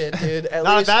ones and shit, dude. At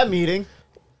Not at least that meeting.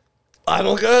 I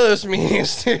don't go to those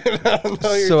meetings, dude. I don't know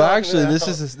what you're So talking actually, about. this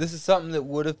is something that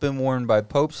would have been worn by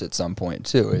popes at some point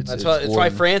too. That's why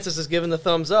worn- Francis is giving the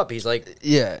thumbs up. He's like,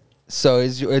 Yeah. So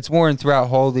it's worn throughout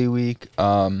Holy Week.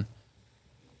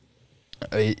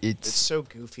 It's It's so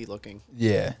goofy looking.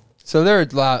 yeah. So they're a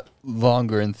lot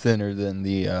longer and thinner than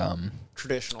the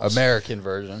Traditional. American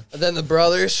version. And then the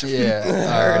brothers.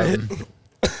 Yeah.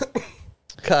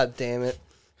 God damn it.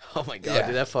 oh my god, Yeah.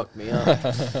 dude, that fucked me up.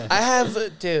 I have,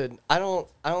 dude. I don't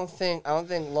think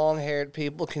long-haired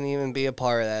people can even be a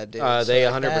part of that, dude. They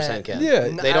So, like, 100% that- can. Yeah.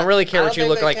 They don't really care I what don't you think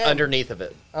look they like can. underneath of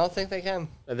it. I don't think they can.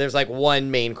 There's like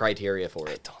one main criteria for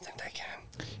it. Don't think they can.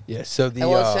 Yeah. So the And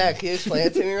what's that? Can you explain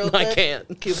it to me real quick? I can't.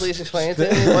 Can you please explain it to me?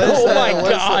 What is Oh that? my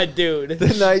What is god, dude! The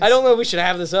Knights- I don't know if we should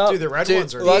have this up. Dude, the red Dude,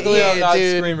 ones are. Luckily, Yeah, I'm not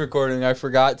dude. screen recording. I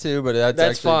forgot to, but that's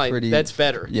That's actually fine. pretty. That's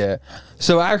better. Yeah.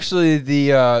 So actually,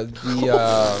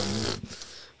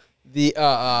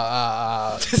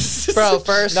 Bro,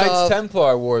 first Knights off,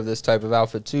 Templar wore this type of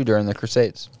outfit too during the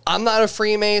Crusades. I'm not a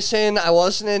Freemason. I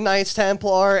wasn't in Knights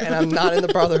Templar, and I'm not in the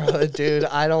Brotherhood, dude.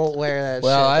 I don't wear that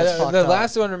Well, shit. That's fucked the up.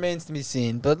 last one remains to be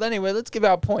seen. But anyway, let's give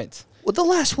out points. Well, the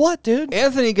last what, dude?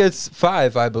 Anthony gets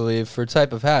 5, I believe, for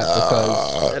type of hat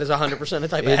because That is 100% a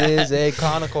type of it hat. is a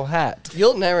conical hat.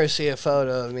 You'll never see a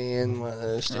photo of me in one of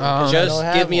those, dude. 'cause I Just don't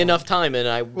have give me one. enough time and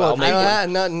I'll I make don't one. have,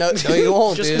 no, you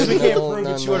won't, Just dude. because we can't No, prove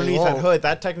no, it's no, you underneath you that won't. hood,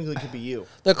 that technically could be you.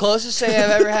 The closest thing I've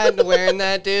ever had to wearing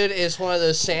that, dude, is one of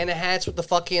those Santa hats with the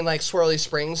fucking like swirly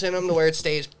springs in them, to where it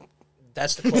stays.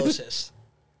 That's the closest.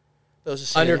 Those are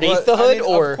Santa Underneath hats. the hood, I mean,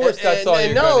 or of course that's all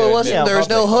you're no, gonna it wasn't. admit. There was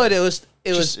no Public. hood. It was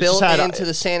Just built had into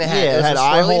the Santa hat. yeah, it was it had a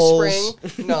eye swirly holes.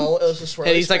 spring. No, it was a swirly.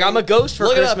 And he's like, spring. I'm a ghost for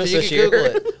Look Christmas it up. this You can year.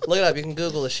 Google it. Look it up. You can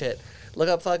Google the shit. Look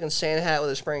up fucking Santa hat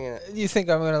with a spring in it. You think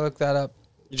I'm gonna look that up?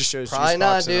 You just shows Probably juice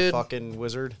not, box in a dude. fucking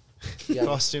wizard Yeah.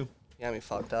 costume. You got me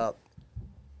fucked up.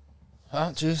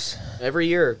 Huh, Juice? Every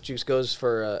year, Juice goes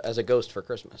for as a ghost for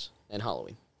Christmas and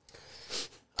Halloween.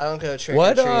 I don't go trick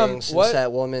What or treating since what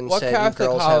that woman what said Catholic you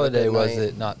girls have a holiday good was night.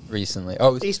 it? Not recently. Oh,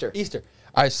 it was Easter. Easter.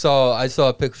 I saw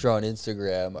a picture on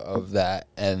Instagram of that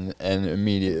and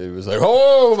immediately was like,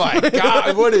 oh my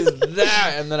god, what is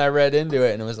that? And then I read into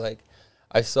it and it was like,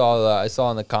 I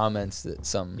saw in the comments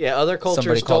that Other cultures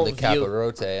somebody called it don't view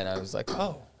capirote and I was like,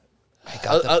 oh, I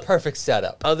got the perfect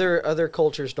setup. other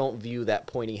cultures don't view that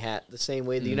pointy hat the same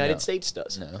way the United States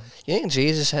does. No. You think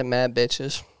Jesus had mad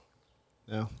bitches?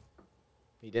 No.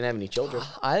 He didn't have any children.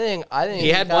 I think He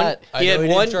had one. I He know had he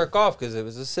one. didn't jerk off because it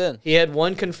was a sin. He had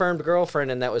one confirmed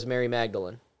girlfriend, and that was Mary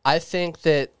Magdalene. I think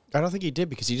that I don't think he did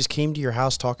because he just came to your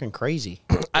house talking crazy.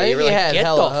 I think you were he like, had "Get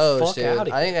hella the hoes, fuck dude.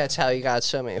 outta I think that's how he got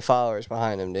so many followers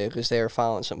behind him, dude, because they were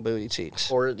following some booty cheeks.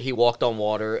 Or he walked on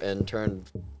water and turned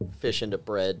fish into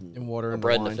bread, And water or into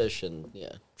bread wine. into fish, and yeah.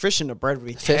 Fish into bread would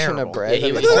be Fish into terrible. bread. Yeah,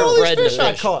 he That'd would be turn terrible. bread into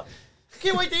fish. caught.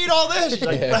 can't wait to eat all this. She's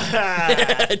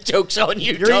like, Joke's on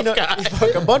you, you're tough eating guy. a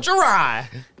fucking bunch of rye.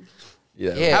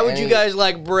 Yeah, How would and you he- guys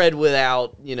like bread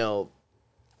without,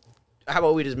 how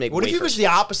about we just make What if wafers? you was the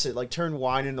opposite? Like turn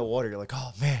wine into water. You're like,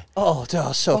 oh man, Oh,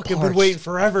 dude, so fucking parched. been waiting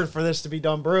forever for this to be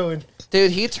done brewing.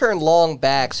 Dude, he turned long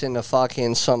backs into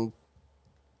fucking some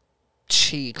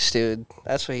cheeks, dude.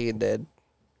 That's what he did.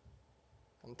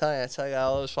 I'm telling you, that's how he got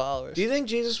all those followers. Do you think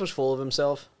Jesus was full of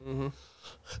himself?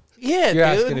 Yeah, You're dude.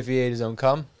 asking if he ate his own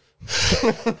cum?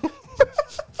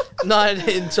 Not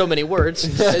in so many words.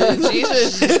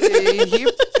 Jesus,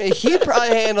 he'd probably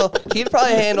handle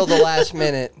the last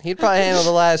minute. He'd probably handle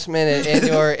the last minute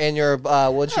in your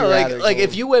would you rather like game.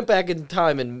 if you went back in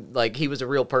time and like he was a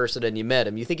real person and you met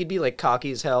him, you think he'd be like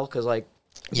cocky as hell? Because like,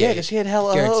 yeah, because he had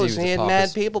hella guarantee he hoes was and he a had mad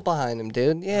pompous. people behind him,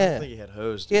 dude. I Yeah, think he had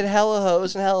hosed. he had hella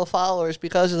hoes and hella followers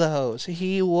because of the hoes.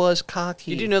 He was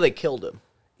cocky. you do know they killed him.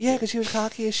 Yeah, because he was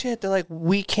cocky as shit. They're like,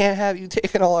 we can't have you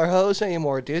taking all our hoes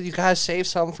anymore, dude. You gotta save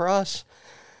some for us.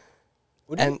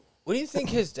 What do you think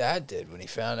his dad did when he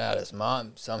found out his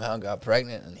mom somehow got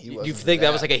pregnant and he wasn't? You think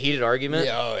that was like a heated argument?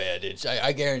 Yeah, oh yeah, dude.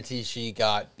 I guarantee she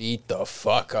got beat the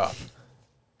fuck up.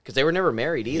 Because they were never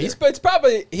married either.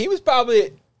 He was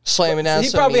probably Slamming down He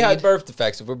some probably had mead. birth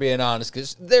defects, if we're being honest,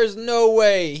 because there's no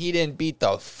way he didn't beat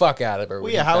the fuck out of her. Well,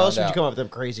 when yeah. he How found else would you out. come up with them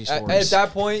crazy At stories? that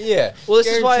point, yeah. Well, this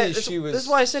is why Guarantee she was. this is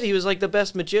why I said he was like the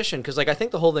best magician, because like I think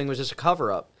the whole thing was just a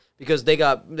cover up because they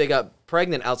got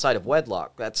pregnant outside of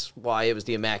wedlock. That's why it was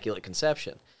the Immaculate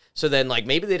Conception. So then like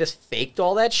maybe they just faked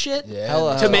all that shit Yeah,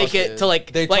 Hella to hoes, make it dude. to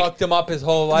like They like, talked him up his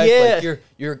whole life. Yeah. Like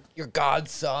you're God's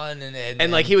son,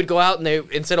 and like he would go out and they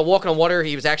instead of walking on water,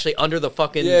 he was actually under the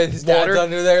fucking yeah, his water. dad's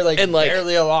under there, like, and, like-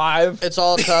 barely alive. It's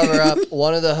all cover up.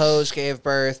 One of the hoes gave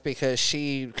birth because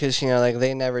like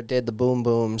they never did the boom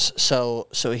booms. So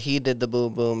he did the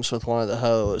boom booms with one of the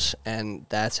hoes, and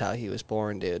that's how he was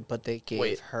born, dude. But they gave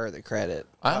Wait. her the credit.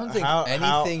 I don't think how-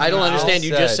 anything. I don't you understand.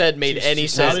 You just said made any How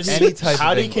sense. did Any he, type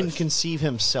how of did he can English. conceive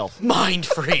himself? Mind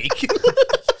freak.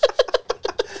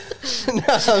 No,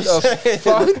 I'm saying,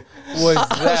 fuck was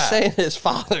I'm that? saying his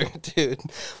father, dude,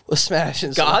 was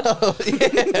smashing some God? hoes.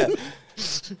 Yeah.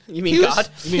 You mean He was- God?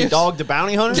 You mean Dog the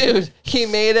Bounty Hunter? Dude, he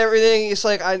made everything. He's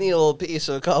like, I need a little piece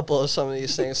of a couple of some of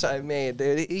these things I made,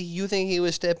 dude. You think he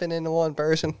was dipping into one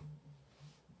person?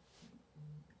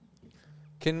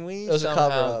 Can we It was a somehow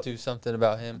cover-up. do something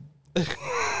about him?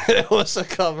 It was a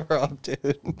cover up,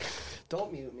 dude.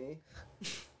 Don't mute me.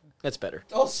 That's better.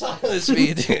 Don't silence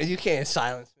me, dude. You can't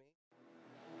silence me.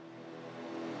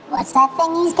 What's that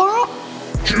thing he's got?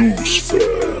 Juice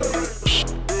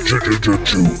facts.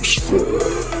 Juice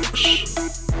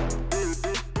facts.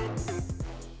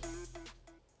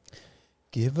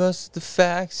 Give us the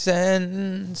facts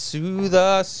and soothe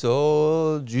our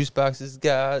soul. Juicebox has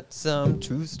got some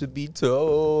truths to be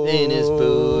told. In his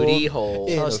booty hole.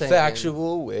 In I a was thinking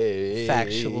factual way.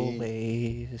 Factual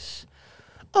ways.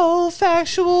 Oh,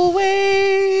 factual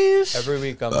ways. Every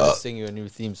week I'm going to sing you a new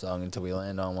theme song until we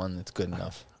land on one that's good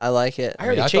enough. I like it. I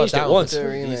already I thought changed that it one once. It's a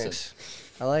was remix. decent.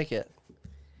 I like it.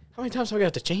 How many times do I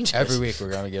have to change this? Every week we're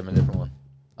going to give him a different one.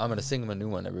 I'm going to sing him a new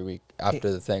one every week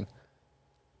after the thing.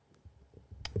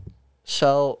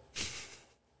 So,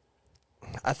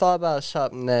 I thought about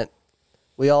something that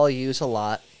we all use a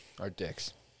lot. Our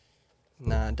dicks.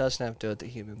 Nah, it doesn't have to do with the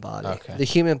human body. Okay. The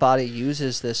human body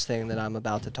uses this thing that I'm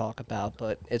about to talk about,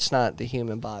 but it's not the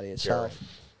human body itself.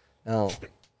 No.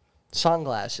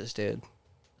 Sunglasses, dude.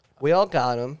 We all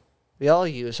got them. We all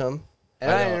use them. And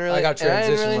I, didn't really, I got and I didn't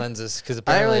transition really- lenses because I didn't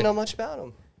apparently, really know much about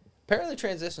them. apparently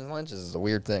transition lenses is a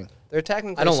weird thing. They're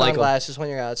technically I don't like 'em. sunglasses when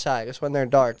you're outside, because when they're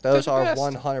dark, those the are best.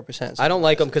 100%. I don't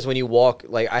like them because when you walk,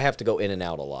 like I have to go in and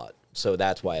out a lot, so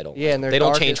that's why I don't. Yeah, like and 'em. they're they don't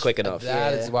dark change as- quick enough.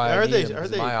 That is why Are I they- need them, are 'cause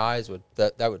they- my eyes would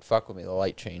that would fuck with me. The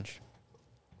light change.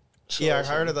 Yeah, I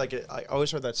heard it. Like I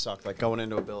always heard that sucked. Like going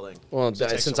into a building. Well, So it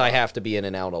takes since a I while. have to be in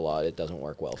and out a lot, it doesn't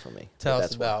work well for me. Tell But us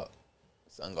that's why. about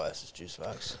sunglasses, juice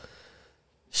box,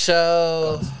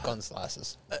 So, gun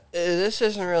slasses. this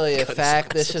isn't really a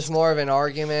fact. This is more of an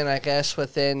argument, I guess,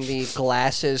 within the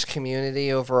glasses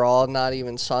community overall, not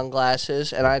even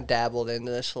sunglasses. And I dabbled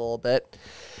into this a little bit.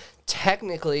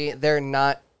 Technically, they're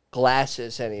not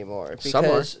glasses anymore. Some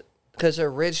are. Because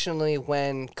originally,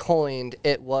 when coined,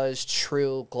 it was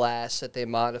true glass that they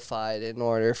modified in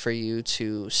order for you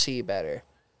to see better.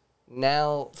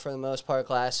 Now, for the most part,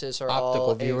 glasses are Optical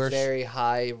all viewers. a very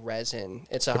high resin.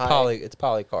 It's a They're high. it's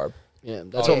polycarb. Yeah,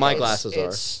 that's Oh, what my it's- glasses are.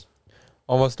 It's,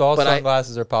 Almost all But I-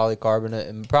 sunglasses are polycarbonate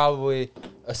and probably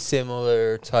a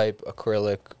similar type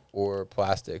acrylic or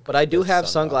plastic. But I do with have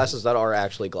sunglasses that are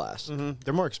actually glass.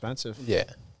 They're more expensive. Yeah.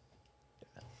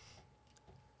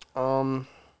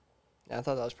 Yeah, I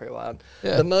thought that was pretty wild.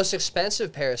 Yeah. The most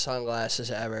expensive pair of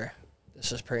sunglasses ever.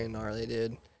 This is pretty gnarly,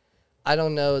 dude. I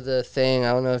don't know the thing.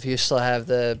 I don't know if you still have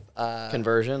the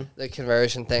Conversion. the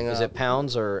conversion thing. Is it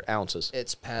pounds or ounces?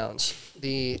 It's pounds.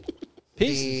 The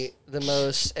Pieces. the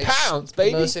most Pounds,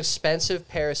 baby. the most expensive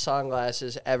pair of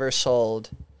sunglasses ever sold.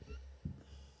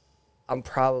 I'm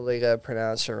probably gonna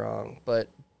pronounce it wrong, but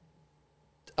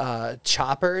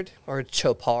Chopard or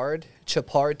Chopard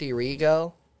de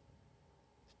Rigo.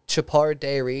 Chopard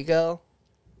de Rigo.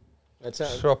 That's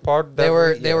not, They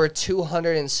were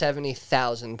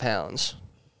 270,000 pounds.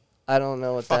 I don't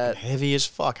know what Fucking that. heavy as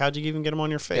fuck. How'd you even get them on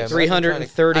your face? Yeah,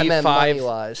 335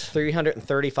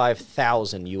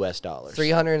 $335,000 US dollars.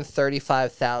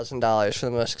 $335,000 for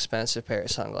the most expensive pair of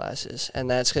sunglasses, and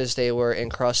that's because they were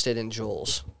encrusted in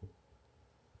jewels.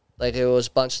 Like it was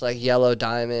a bunch of like yellow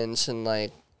diamonds and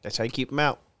like That's how you keep them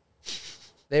out.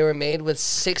 they were made with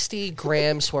 60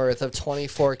 grams worth of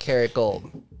 24 karat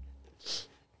gold.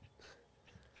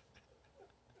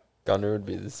 Gunner would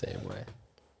be the same way.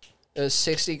 It was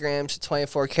 60 grams of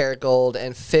 24 karat gold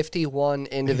and 51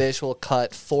 individual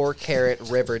cut 4 karat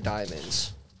river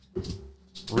diamonds.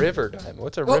 River diamond.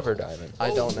 What's a river diamond?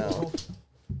 I don't know.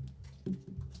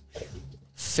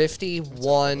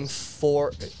 51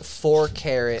 4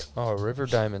 carat Oh, a river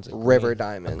diamond's a river green,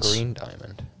 diamonds. A green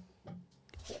diamond.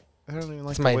 I don't even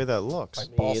like It's the my- way that looks.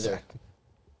 Ball either. sack.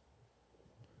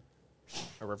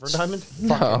 A river diamond?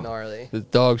 Fucking gnarly. The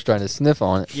dog's trying to sniff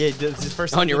on it. Yeah, it's the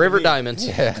first On thing your you river did. diamonds.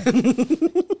 Yeah.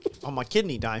 On my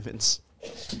kidney diamonds.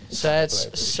 So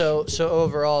that's so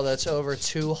overall that's over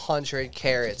 200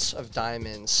 carats of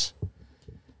diamonds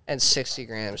and 60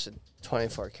 grams of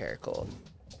 24 karat gold.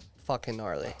 Fucking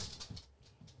gnarly.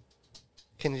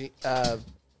 Can you I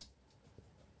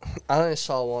only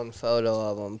saw one photo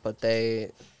of them, but they're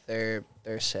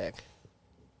sick.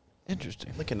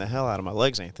 Interesting. Licking the hell out of my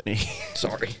legs, Anthony.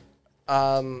 Sorry.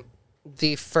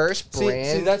 The first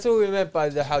brand See, that's what we meant by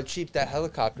how cheap that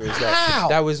helicopter is.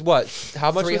 That was what?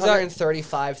 How much was that?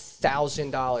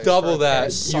 $335,000. Double for a pair that,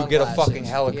 of you get a sunglasses. fucking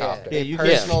helicopter. Yeah, Yeah, you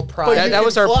personal can- private. That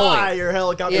was our point. Your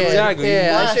helicopter. Yeah, Exactly.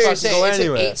 Yeah, You I see what you're can saying. go It's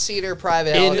anywhere. an 8-seater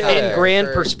private In helicopter. grand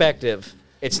for- perspective,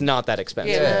 it's not that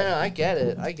expensive. Yeah, no, I get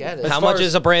it. How far much as-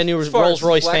 is a brand new as far as Rolls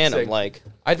Royce flexing. Phantom? Like,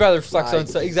 I'd rather flex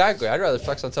Right. on exactly. I'd rather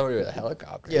flex on somebody with a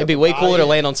helicopter. it'd be way cooler to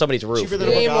land on somebody's roof. Cheaper You than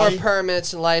need more Bugatti.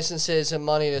 permits and licenses and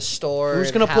money to store. Who's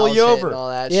and gonna pull house you it over? And all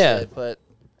that Yeah. shit, but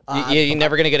You're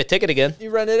never gonna get a ticket again. You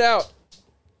rent it out.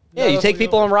 Yeah, you take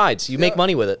people on rides. You make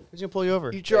money with it. Who's gonna pull you over?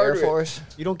 You the Air charter it. Force.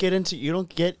 You don't get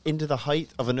into the height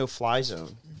of a no-fly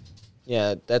zone.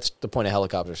 Yeah, that's the point of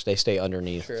helicopters. They stay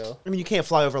underneath. True. I mean, you can't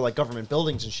fly over like government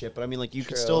buildings and shit, but I mean, like you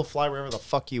can True. still fly wherever the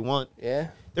fuck you want. Yeah.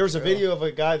 There was a video of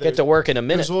a guy that Get to work in a It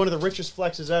minute. was one of the richest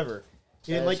flexes ever.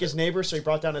 He didn't That like is his neighbor, so he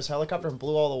brought down his helicopter and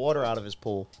blew all the water out of his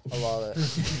pool, I love it.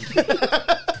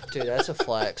 Dude, that's a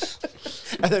flex.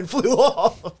 and then flew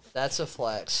off. That's a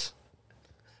flex.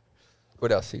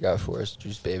 What else you got for us,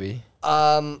 Juice Baby?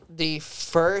 The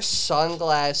first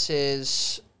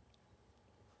sunglasses,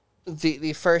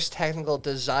 the first technical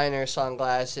designer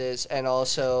sunglasses, and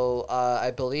also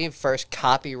I believe first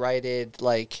copyrighted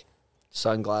like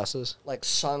Sunglasses.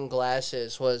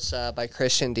 sunglasses was by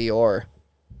Christian Dior.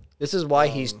 This is why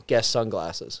he's guessed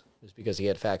sunglasses. Is because he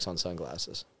had facts on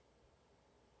sunglasses.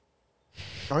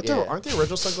 Aren't Yeah. the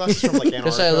original sunglasses from like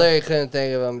Because I Antarctica? literally couldn't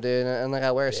think of them, dude. And like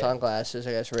I wear sunglasses,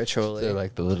 I guess ritually. They're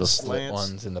like the little slit Slants.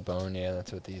 ones in the bone. Yeah,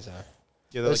 that's what these are.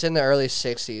 Yeah, It they're was like, in the early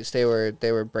 '60s. They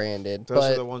were branded, those are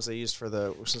but the ones they used for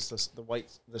since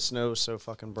the snow's so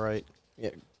fucking bright.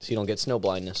 Yeah, so you don't get snow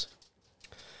blindness.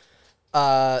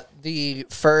 the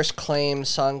first claimed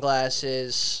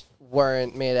sunglasses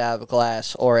weren't made out of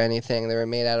glass or anything. They were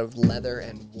made out of leather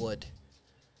and wood.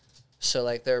 So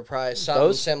like they were probably something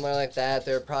Those? similar like that.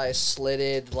 They were probably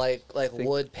slitted like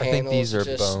wood I panels. think these are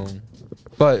just- bone.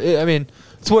 But I mean,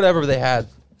 it's whatever they had.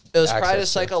 It was probably access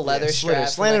just to. like a leather Yeah, strap. from,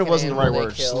 Slanted like, an wasn't the right animal they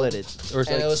word. killed. Slitted. Or it's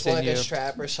And like it was more like a sinew.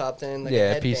 strap or something. Like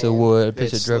Yeah, a piece of headband. wood,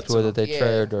 piece They of slit driftwood that they Yeah,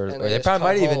 traded, and or they they just probably cut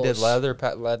might even did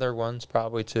holes. leather ones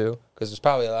probably too, because it's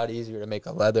probably a lot easier to make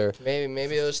a leather.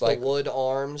 Maybe it was Like- the wood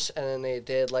arms, and then they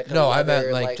did like a No, I leather,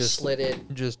 meant like just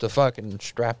slitted. just a fucking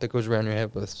strap that goes around your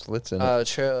head with slits in it. Oh,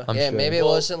 true. I'm Yeah, sure. maybe it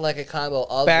wasn't like a combo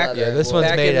of Back- leather. Yeah, and this wood.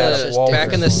 one's made out of walrus.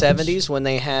 back in the ones. 70s when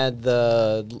they had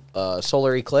the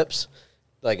solar eclipse,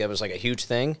 like it was like a huge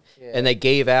thing, Yeah. and they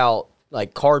gave out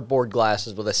like cardboard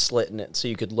glasses with a slit in it so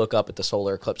you could look up at the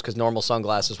solar eclipse because normal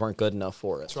sunglasses weren't good enough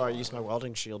for it. That's why I used my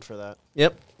welding shield for that.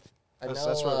 Yep. I know,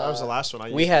 That's what that was the last one I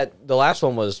used. We had the last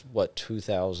one was what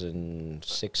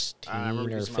 2016 I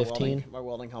remember or using 15. my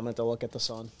welding helmet to look at the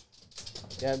sun.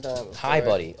 Yeah, I've done it Hi,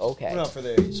 before. buddy. Okay. No, for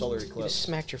the solar You eclipse. just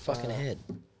smacked your fucking head.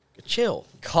 Chill.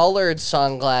 Colored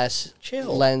sunglass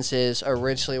Chill. lenses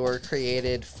originally were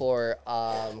created for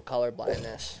color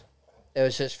blindness. It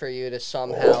was just for you to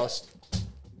somehow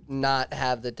not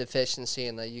have the deficiency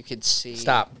and that you could see.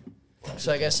 Stop.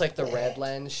 So I guess like the red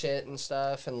lens shit and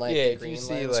stuff, and like Yeah, the if you green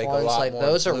see, lens like, a ones, lot like more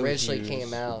those blue originally hues.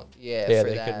 came out. Yeah, For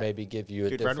they that. could maybe give you a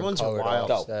Dude, different red ones are colored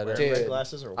wild. aesthetic. Dude. Red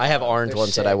glasses are. I have wild. orange They're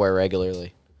ones that I sick. wear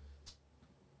regularly.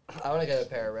 I want to get a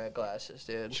pair of red glasses,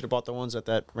 dude. Should have bought the ones at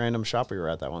that random shop we were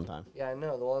at that one time. Yeah, I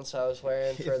know the ones I was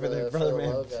wearing for the brother man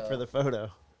logo. for the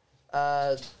photo.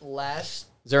 Last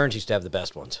Zerns used to have the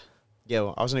best ones. Yeah,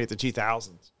 well, I was gonna get the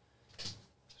 2000s.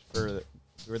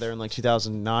 We were there in like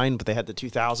 2009, but they had the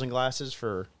 2000 glasses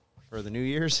for the New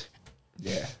Year's.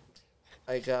 Yeah.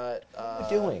 I got. What are you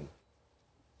doing?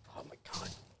 Oh my god.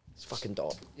 It's fucking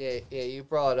dog. Yeah, you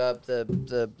brought up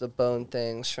the bone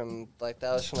things from like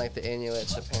that was from like the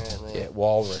Inuits apparently. Yeah,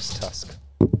 walrus tusk.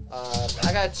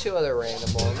 I got two other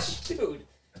random ones. Dude,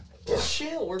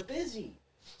 chill. We're busy.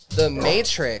 The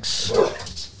Matrix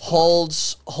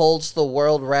holds the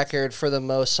world record for the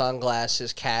most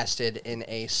sunglasses casted in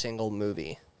a single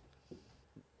movie.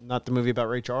 Not the movie about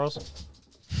Ray Charles.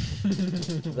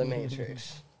 The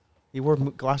Matrix. He wore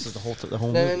glasses the whole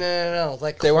No, movie. no.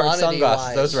 Like They weren't quantity sunglasses,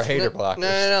 wise. those were hater blockers.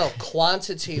 No.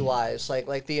 Quantity wise,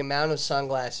 like the amount of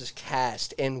sunglasses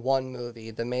cast in one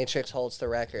movie, The Matrix holds the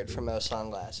record for most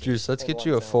sunglasses. Juice, let's in get one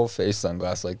you a film. full face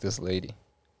sunglass like this lady.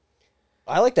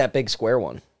 I like that big square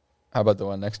one. How about the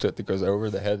one next to it that goes over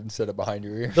the head instead of behind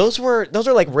your ear? Those are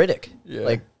like Riddick. Yeah.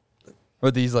 Like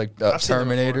With these like I've seen them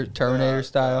Terminator before.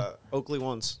 style. Oakley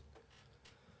ones.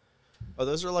 Oh,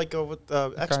 those are like with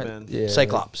X-Men. Yeah.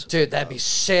 Cyclops. Dude, that'd be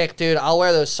sick, dude. I'll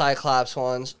wear those Cyclops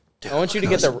ones. I want you to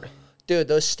get the. Dude,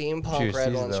 those steampunk Juice, red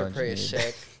these are ones the are ones pretty you need.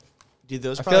 sick. Dude,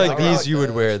 those I feel like probably these you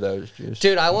would wear those, Juice.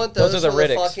 Dude, I want Those those, are the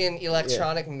with a Riddicks. fucking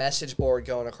electronic message board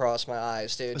going across my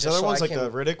eyes, dude. Those just other so ones, I like can,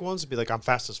 the Riddick ones, would be like I'm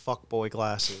fast as fuck boy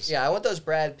glasses. Yeah, I want those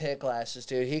Brad Pitt glasses,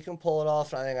 dude. He can pull it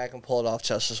off, and I think I can pull it off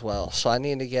just as well. So I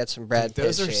need to get some Brad Pitt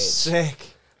Those are shades.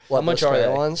 sick. What, How much those are square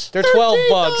they? ones? They're $12,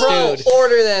 Bro, dude.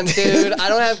 order them, dude. I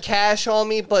don't have cash on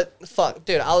me, but fuck,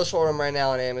 dude, I'll just order them right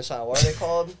now on Amazon. What are they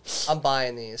called? I'm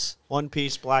buying these. One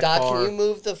piece black Doc, bar. can you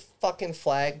move the fucking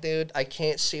flag, dude? I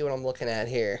can't see what I'm looking at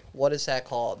here. What is that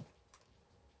called?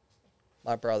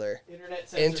 My brother.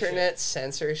 Internet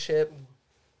censorship.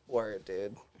 Word,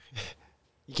 dude.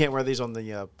 You can't wear these on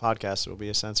the podcast. It will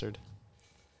be censored.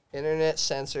 Internet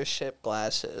censorship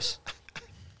glasses.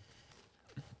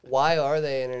 Why are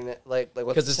they internet like what's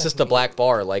Because it's just a black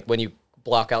bar. Like when you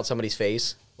block out somebody's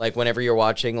face. Like whenever you're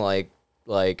watching like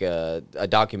a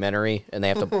documentary and they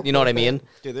have to, you know what I mean?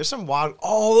 Dude, there's some wild.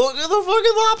 Oh, look at the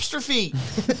fucking lobster feet.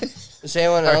 Does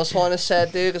anyone else want a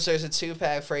set, dude? Because there's a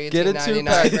 2-pack for Get a $18.99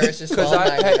 2-pack. versus Because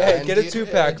 $12.99. get a Do you-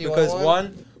 2-pack do you want because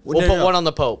one. We'll put one on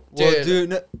the Pope. Well, Dude. dude,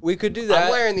 no, we could do that.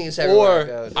 I'm wearing these everywhere I Or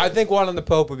go, dude. I think one on the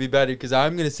Pope would be better because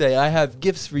I'm gonna say I have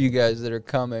gifts for you guys that are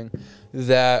coming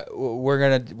that we're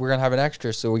gonna have an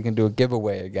extra so we can do a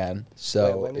giveaway again. Wait,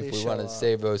 So when do if these we want show to up?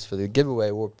 save those for the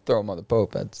giveaway, we'll throw them on the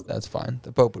Pope. That's fine.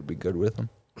 The Pope would be good with them.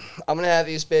 I'm gonna have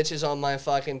these bitches on my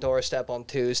fucking doorstep on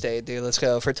Tuesday, dude. Let's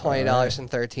go for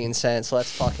 $20.13.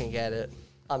 Let's fucking get it.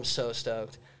 I'm so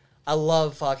stoked. I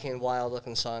love fucking wild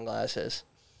looking sunglasses.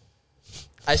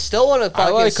 I still want a I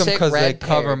fucking like them sick because they red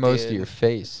cover pair, most dude. of your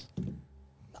face.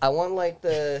 I want like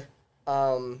the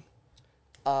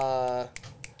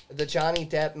Johnny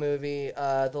Depp movie,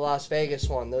 the Las Vegas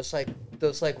one. Those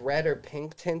like red or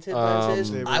pink tinted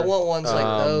lenses. They I were- want ones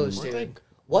like those, weren't dude. they-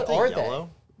 what weren't are they they? yellow?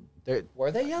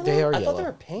 Were they yellow? They are I yellow. thought they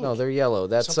were pink. No, they're yellow.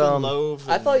 That's Something Loathe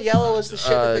I and- thought yellow was the shit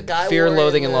that the guy Fear wore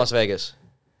Loathing in the- Las Vegas.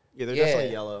 Yeah, they're Yeah.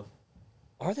 definitely yellow.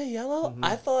 Are they yellow? Mm-hmm.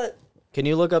 I thought Can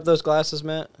you look up those glasses,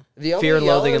 Matt? the only Fear and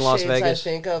Loathing in yellow Las shades Vegas. I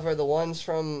think of are the ones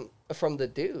from the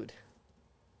dude.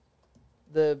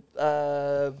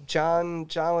 The John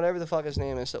whatever the fuck his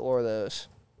name is that wore those.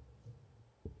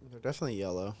 They're definitely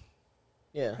yellow.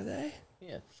 Yeah. Are they?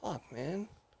 Yeah. Fuck, man.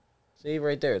 See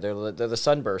right there. They're the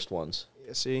sunburst ones.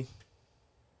 Yeah, see?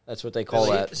 That's what they call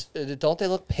that. Don't they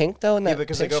look pink though in that Yeah,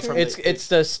 because they go picture? from It's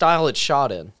the style it's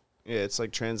shot in. Yeah, it's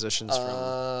like transitions from.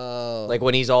 Oh. Like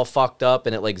when he's all fucked up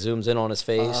and it like zooms in on his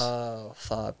face. Oh,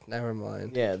 fuck. Never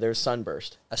mind. Yeah, there's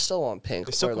sunburst. I still want pink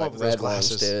They still or come like up with those red ones,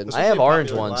 glasses. dude. Those I have really orange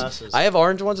popular ones. glasses. I have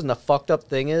orange ones, and the fucked up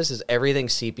thing is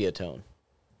everything's sepia tone.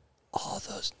 Oh,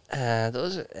 those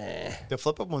are The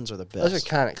flip up ones are the best. those are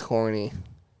kind of corny.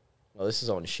 Well, this is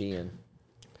on Shein.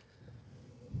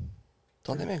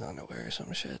 Don't they make underwear or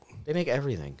some shit? They make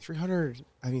everything.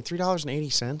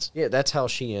 $3.80. Yeah, that's how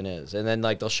Shein is. And then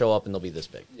like they'll show up and they'll be this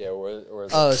big. Yeah, or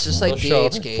Oh, it's just like they'll show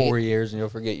up in DHgate. 4 years and you'll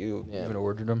forget you Yeah. even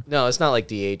ordered them. No, it's not like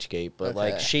DHgate, but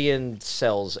like Okay. Shein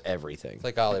sells everything. It's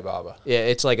like Alibaba. Yeah,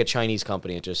 it's like a Chinese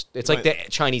company. It's like the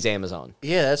Chinese Amazon.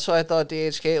 Yeah, that's what I thought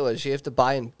DHgate was. You have to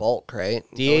buy in bulk, right?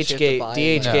 Don't you have to DHgate buy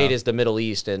in- No. is the Middle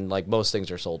East, and like most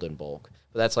things are sold in bulk.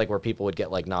 But that's like where people would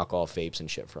get like knockoff vapes and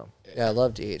shit from. Yeah, I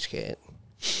love DHgate.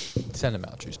 Send them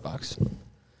out, Juice Box.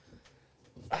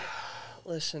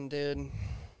 Listen, dude.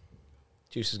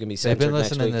 Juice is gonna be They've censored been next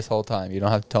listening week. this whole time. You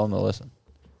don't have to tell them to listen.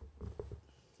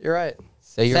 You're right.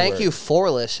 Say your Thank word. you for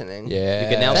listening. Yeah. You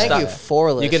can now Thank stop. you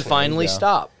for listening. You can finally There you go.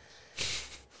 stop.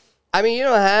 I mean, you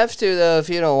don't have to though if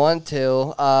you don't want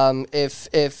to.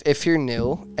 If you're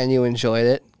new and you enjoyed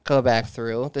it, go back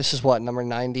through. This is what number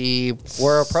 90.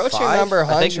 We're approaching number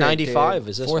 100. I think 95 dude.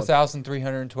 is this one.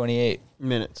 4,328.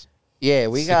 Minutes. Yeah,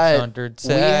 we 600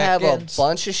 have a seconds.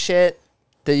 bunch of shit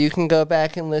that you can go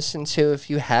back and listen to if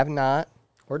you have not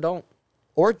Or don't.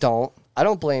 or don't. I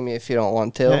don't blame you if you don't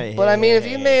want to. Hey, but I hey, mean, if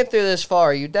hey, you hey. made it through this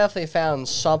far, you definitely found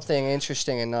something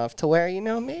interesting enough to where,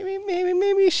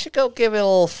 maybe you should go give it a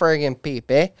little friggin' peep,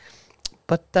 eh?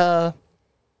 But, yeah,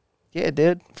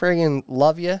 dude, friggin'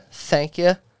 love you, thank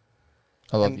you,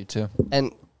 I love you too.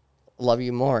 and love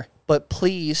you more. But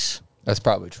please, That's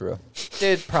probably true.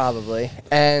 dude, probably.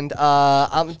 And,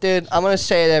 I'm going to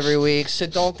say it every week, so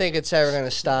don't think it's ever going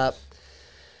to stop.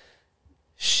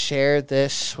 Share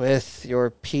this with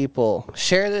your people.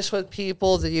 Share this with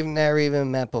people that you've never even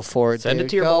met before. Send it dude.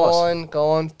 to your go boss. Go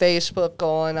on Facebook,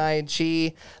 go on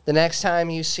IG. The next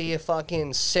time you see a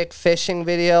fucking sick fishing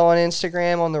video on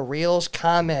Instagram on the Reels,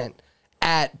 comment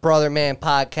at Brother Man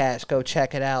Podcast. Go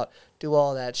check it out. Do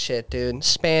all that shit, dude.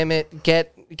 Spam it.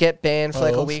 Get banned for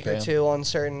like a love week or spam. two on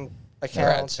certain They're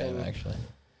at accounts. spam, And actually.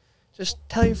 just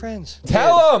tell your friends.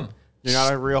 Tell them You're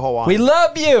not a real Hawaiian. we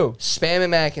love you. Spam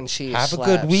and mac and cheese. Have a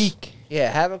slaps. good week.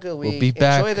 Yeah, have a good week. be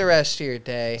back. Enjoy the rest of your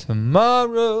day.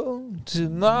 Tomorrow. We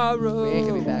ain't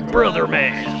gonna be back. Brother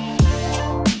man.